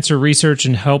funding cancer research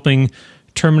and helping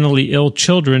terminally ill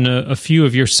children. A few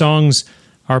of your songs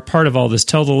are part of all this.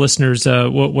 Tell the listeners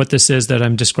what this is that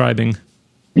I'm describing.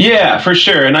 Yeah, for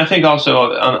sure. And I think also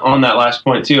on that last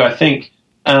point too, I think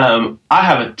I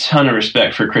have a ton of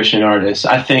respect for Christian artists.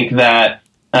 I think that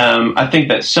some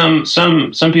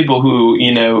people who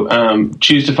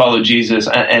choose to follow Jesus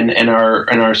and are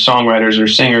songwriters or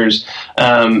singers,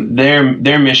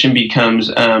 their mission becomes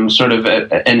sort of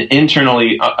an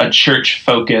internally a church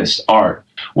focused art,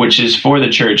 which is for the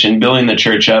church and building the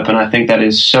church up, and I think that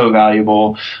is so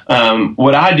valuable.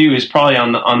 What I do is probably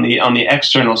on the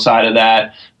external side of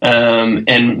that,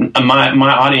 and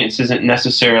my audience isn't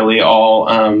necessarily all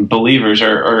believers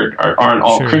or aren't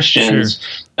all Christians.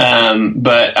 Sure.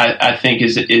 But I think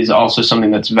is also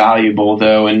something that's valuable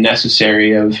though and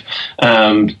necessary of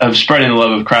spreading the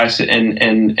love of Christ,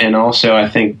 and also I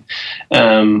think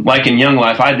like in Young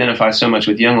Life, I identify so much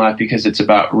with Young Life because it's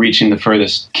about reaching the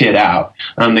furthest kid out,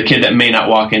 the kid that may not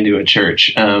walk into a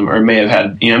church or may have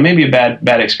had maybe a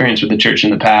bad experience with the church in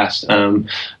the past,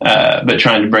 but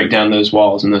trying to break down those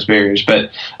walls and those barriers. But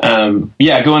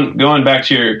going back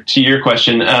to your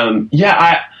question,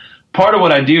 part of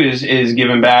what I do is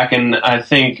giving back, and I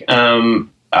think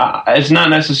it's not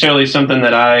necessarily something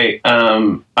that I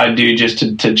do just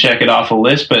to check it off a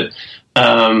list, but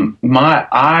when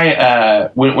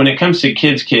it comes to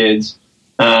kids,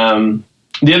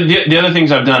 the other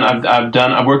things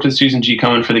I've worked with Susan G.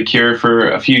 Komen for The Cure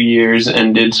for a few years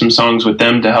and did some songs with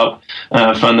them to help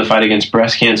fund the fight against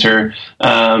breast cancer.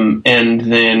 And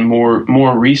then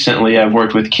more recently, I've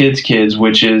worked with Kids,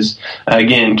 which is,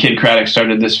 again, Kid Craddock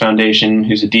started this foundation,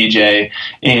 who's a DJ,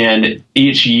 and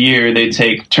each year they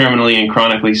take terminally and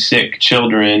chronically sick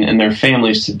children and their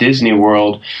families to Disney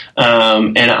World.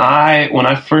 And when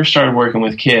I first started working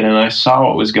with Kid and I saw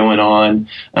what was going on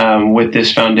with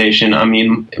this foundation, I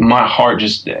mean, my heart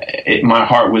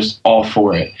was all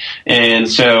for it. And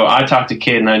so I talked to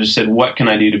Kid and I just said, what can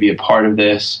I do to be a part of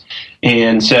this?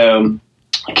 And so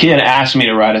Kid asked me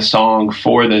to write a song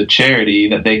for the charity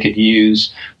that they could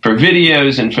use for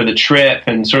videos and for the trip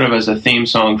and sort of as a theme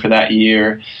song for that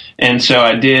year. And so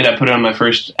I did. I put it on my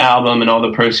first album, and all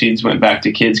the proceeds went back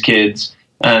to Kids.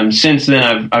 Since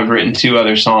then, I've written 2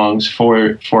 other songs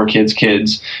for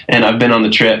Kids, and I've been on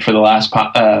the trip for the last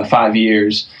 5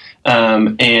 years.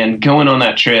 And going on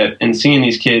that trip and seeing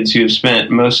these kids who have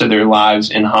spent most of their lives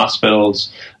in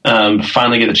hospitals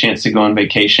finally get a chance to go on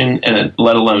vacation, and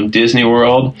let alone Disney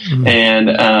World. Mm-hmm.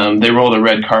 And they roll the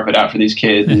red carpet out for these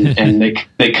kids, and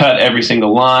they cut every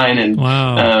single line, and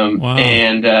wow.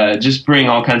 And just bring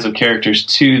all kinds of characters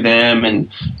to them.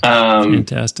 And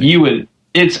fantastic.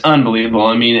 It's unbelievable.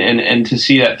 I mean, and to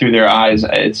see that through their eyes,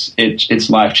 it's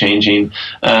life changing.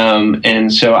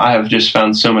 And so I have just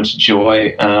found so much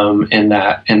joy in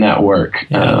that work.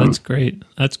 Yeah, that's great.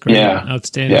 That's great. Yeah,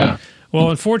 outstanding. Yeah. Well,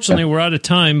 unfortunately, we're out of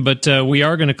time, but we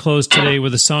are going to close today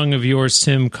with a song of yours,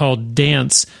 Tim, called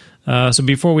 "Dance." So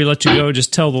before we let you go,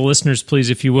 just tell the listeners, please,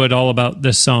 if you would, all about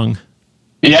this song.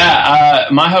 Yeah,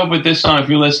 my hope with this song, if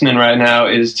you're listening right now,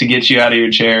 is to get you out of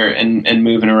your chair and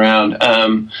moving around.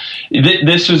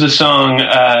 This was a song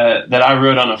that I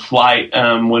wrote on a flight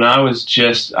when I was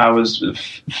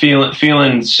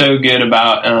feeling so good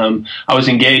about. I was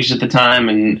engaged at the time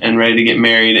and ready to get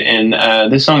married, and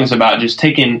this song is about just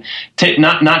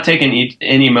not taking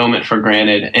any moment for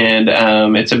granted, and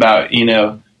it's about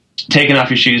taking off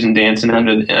your shoes and dancing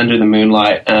under the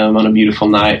moonlight on a beautiful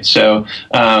night. So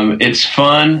it's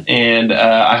fun, and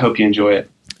I hope you enjoy it.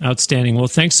 Outstanding. Well,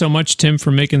 thanks so much, Tim,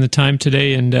 for making the time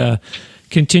today, and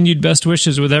continued best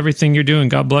wishes with everything you're doing.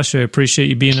 God bless you. I appreciate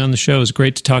you being on the show. It's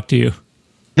great to talk to you.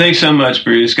 Thanks so much,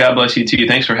 Bruce. God bless you, too.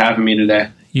 Thanks for having me today.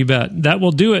 You bet. That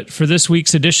will do it for this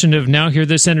week's edition of Now Hear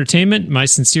This Entertainment. My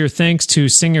sincere thanks to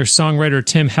singer-songwriter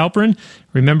Tim Halperin.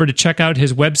 Remember to check out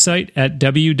his website at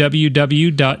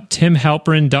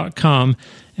www.timhalperin.com.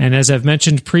 And as I've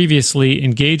mentioned previously,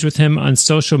 engage with him on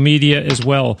social media as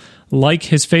well. Like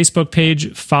his Facebook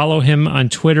page, follow him on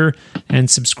Twitter, and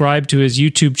subscribe to his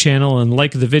YouTube channel and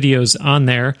like the videos on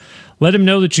there. Let him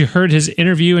know that you heard his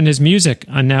interview and his music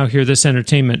on Now Hear This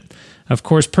Entertainment. Of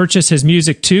course, purchase his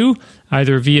music too,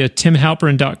 either via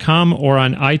timhalperin.com or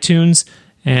on iTunes.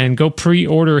 and go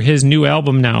pre-order his new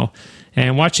album now.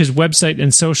 And watch his website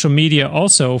and social media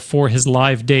also for his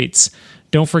live dates.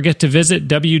 Don't forget to visit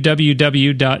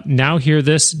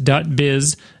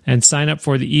www.nowhearthis.biz and sign up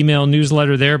for the email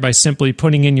newsletter there by simply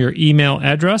putting in your email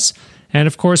address. And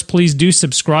of course, please do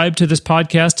subscribe to this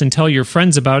podcast and tell your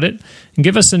friends about it. And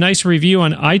give us a nice review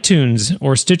on iTunes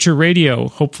or Stitcher Radio,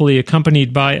 hopefully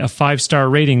accompanied by a 5-star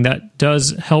rating. That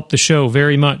does help the show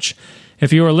very much.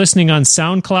 If you are listening on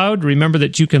SoundCloud, remember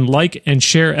that you can like and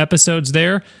share episodes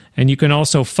there, and you can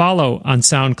also follow on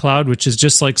SoundCloud, which is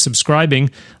just like subscribing.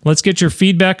 Let's get your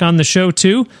feedback on the show,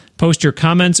 too. Post your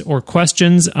comments or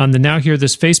questions on the Now Hear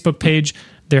This Facebook page.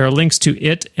 There are links to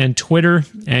it and Twitter,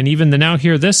 and even the Now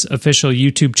Hear This official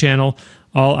YouTube channel,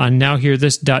 all on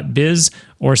nowhearthis.biz,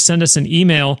 or send us an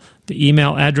email. The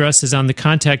email address is on the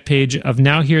contact page of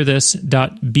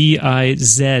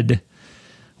nowhearthis.biz.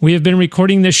 We have been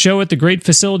recording this show at the great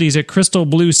facilities at Crystal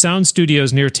Blue Sound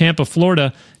Studios near Tampa,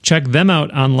 Florida. Check them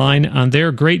out online on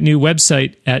their great new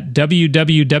website at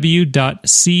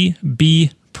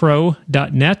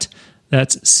www.cbpro.net.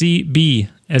 That's CB,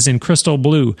 as in Crystal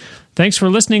Blue. Thanks for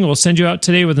listening. We'll send you out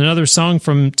today with another song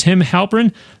from Tim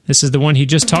Halperin. This is the one he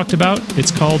just talked about.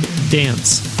 It's called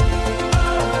Dance.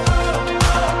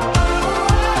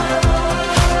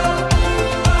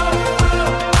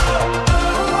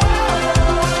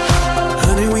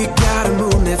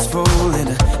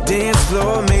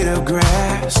 Floor made of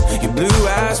grass. Your blue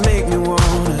eyes make me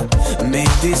wanna make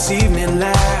this evening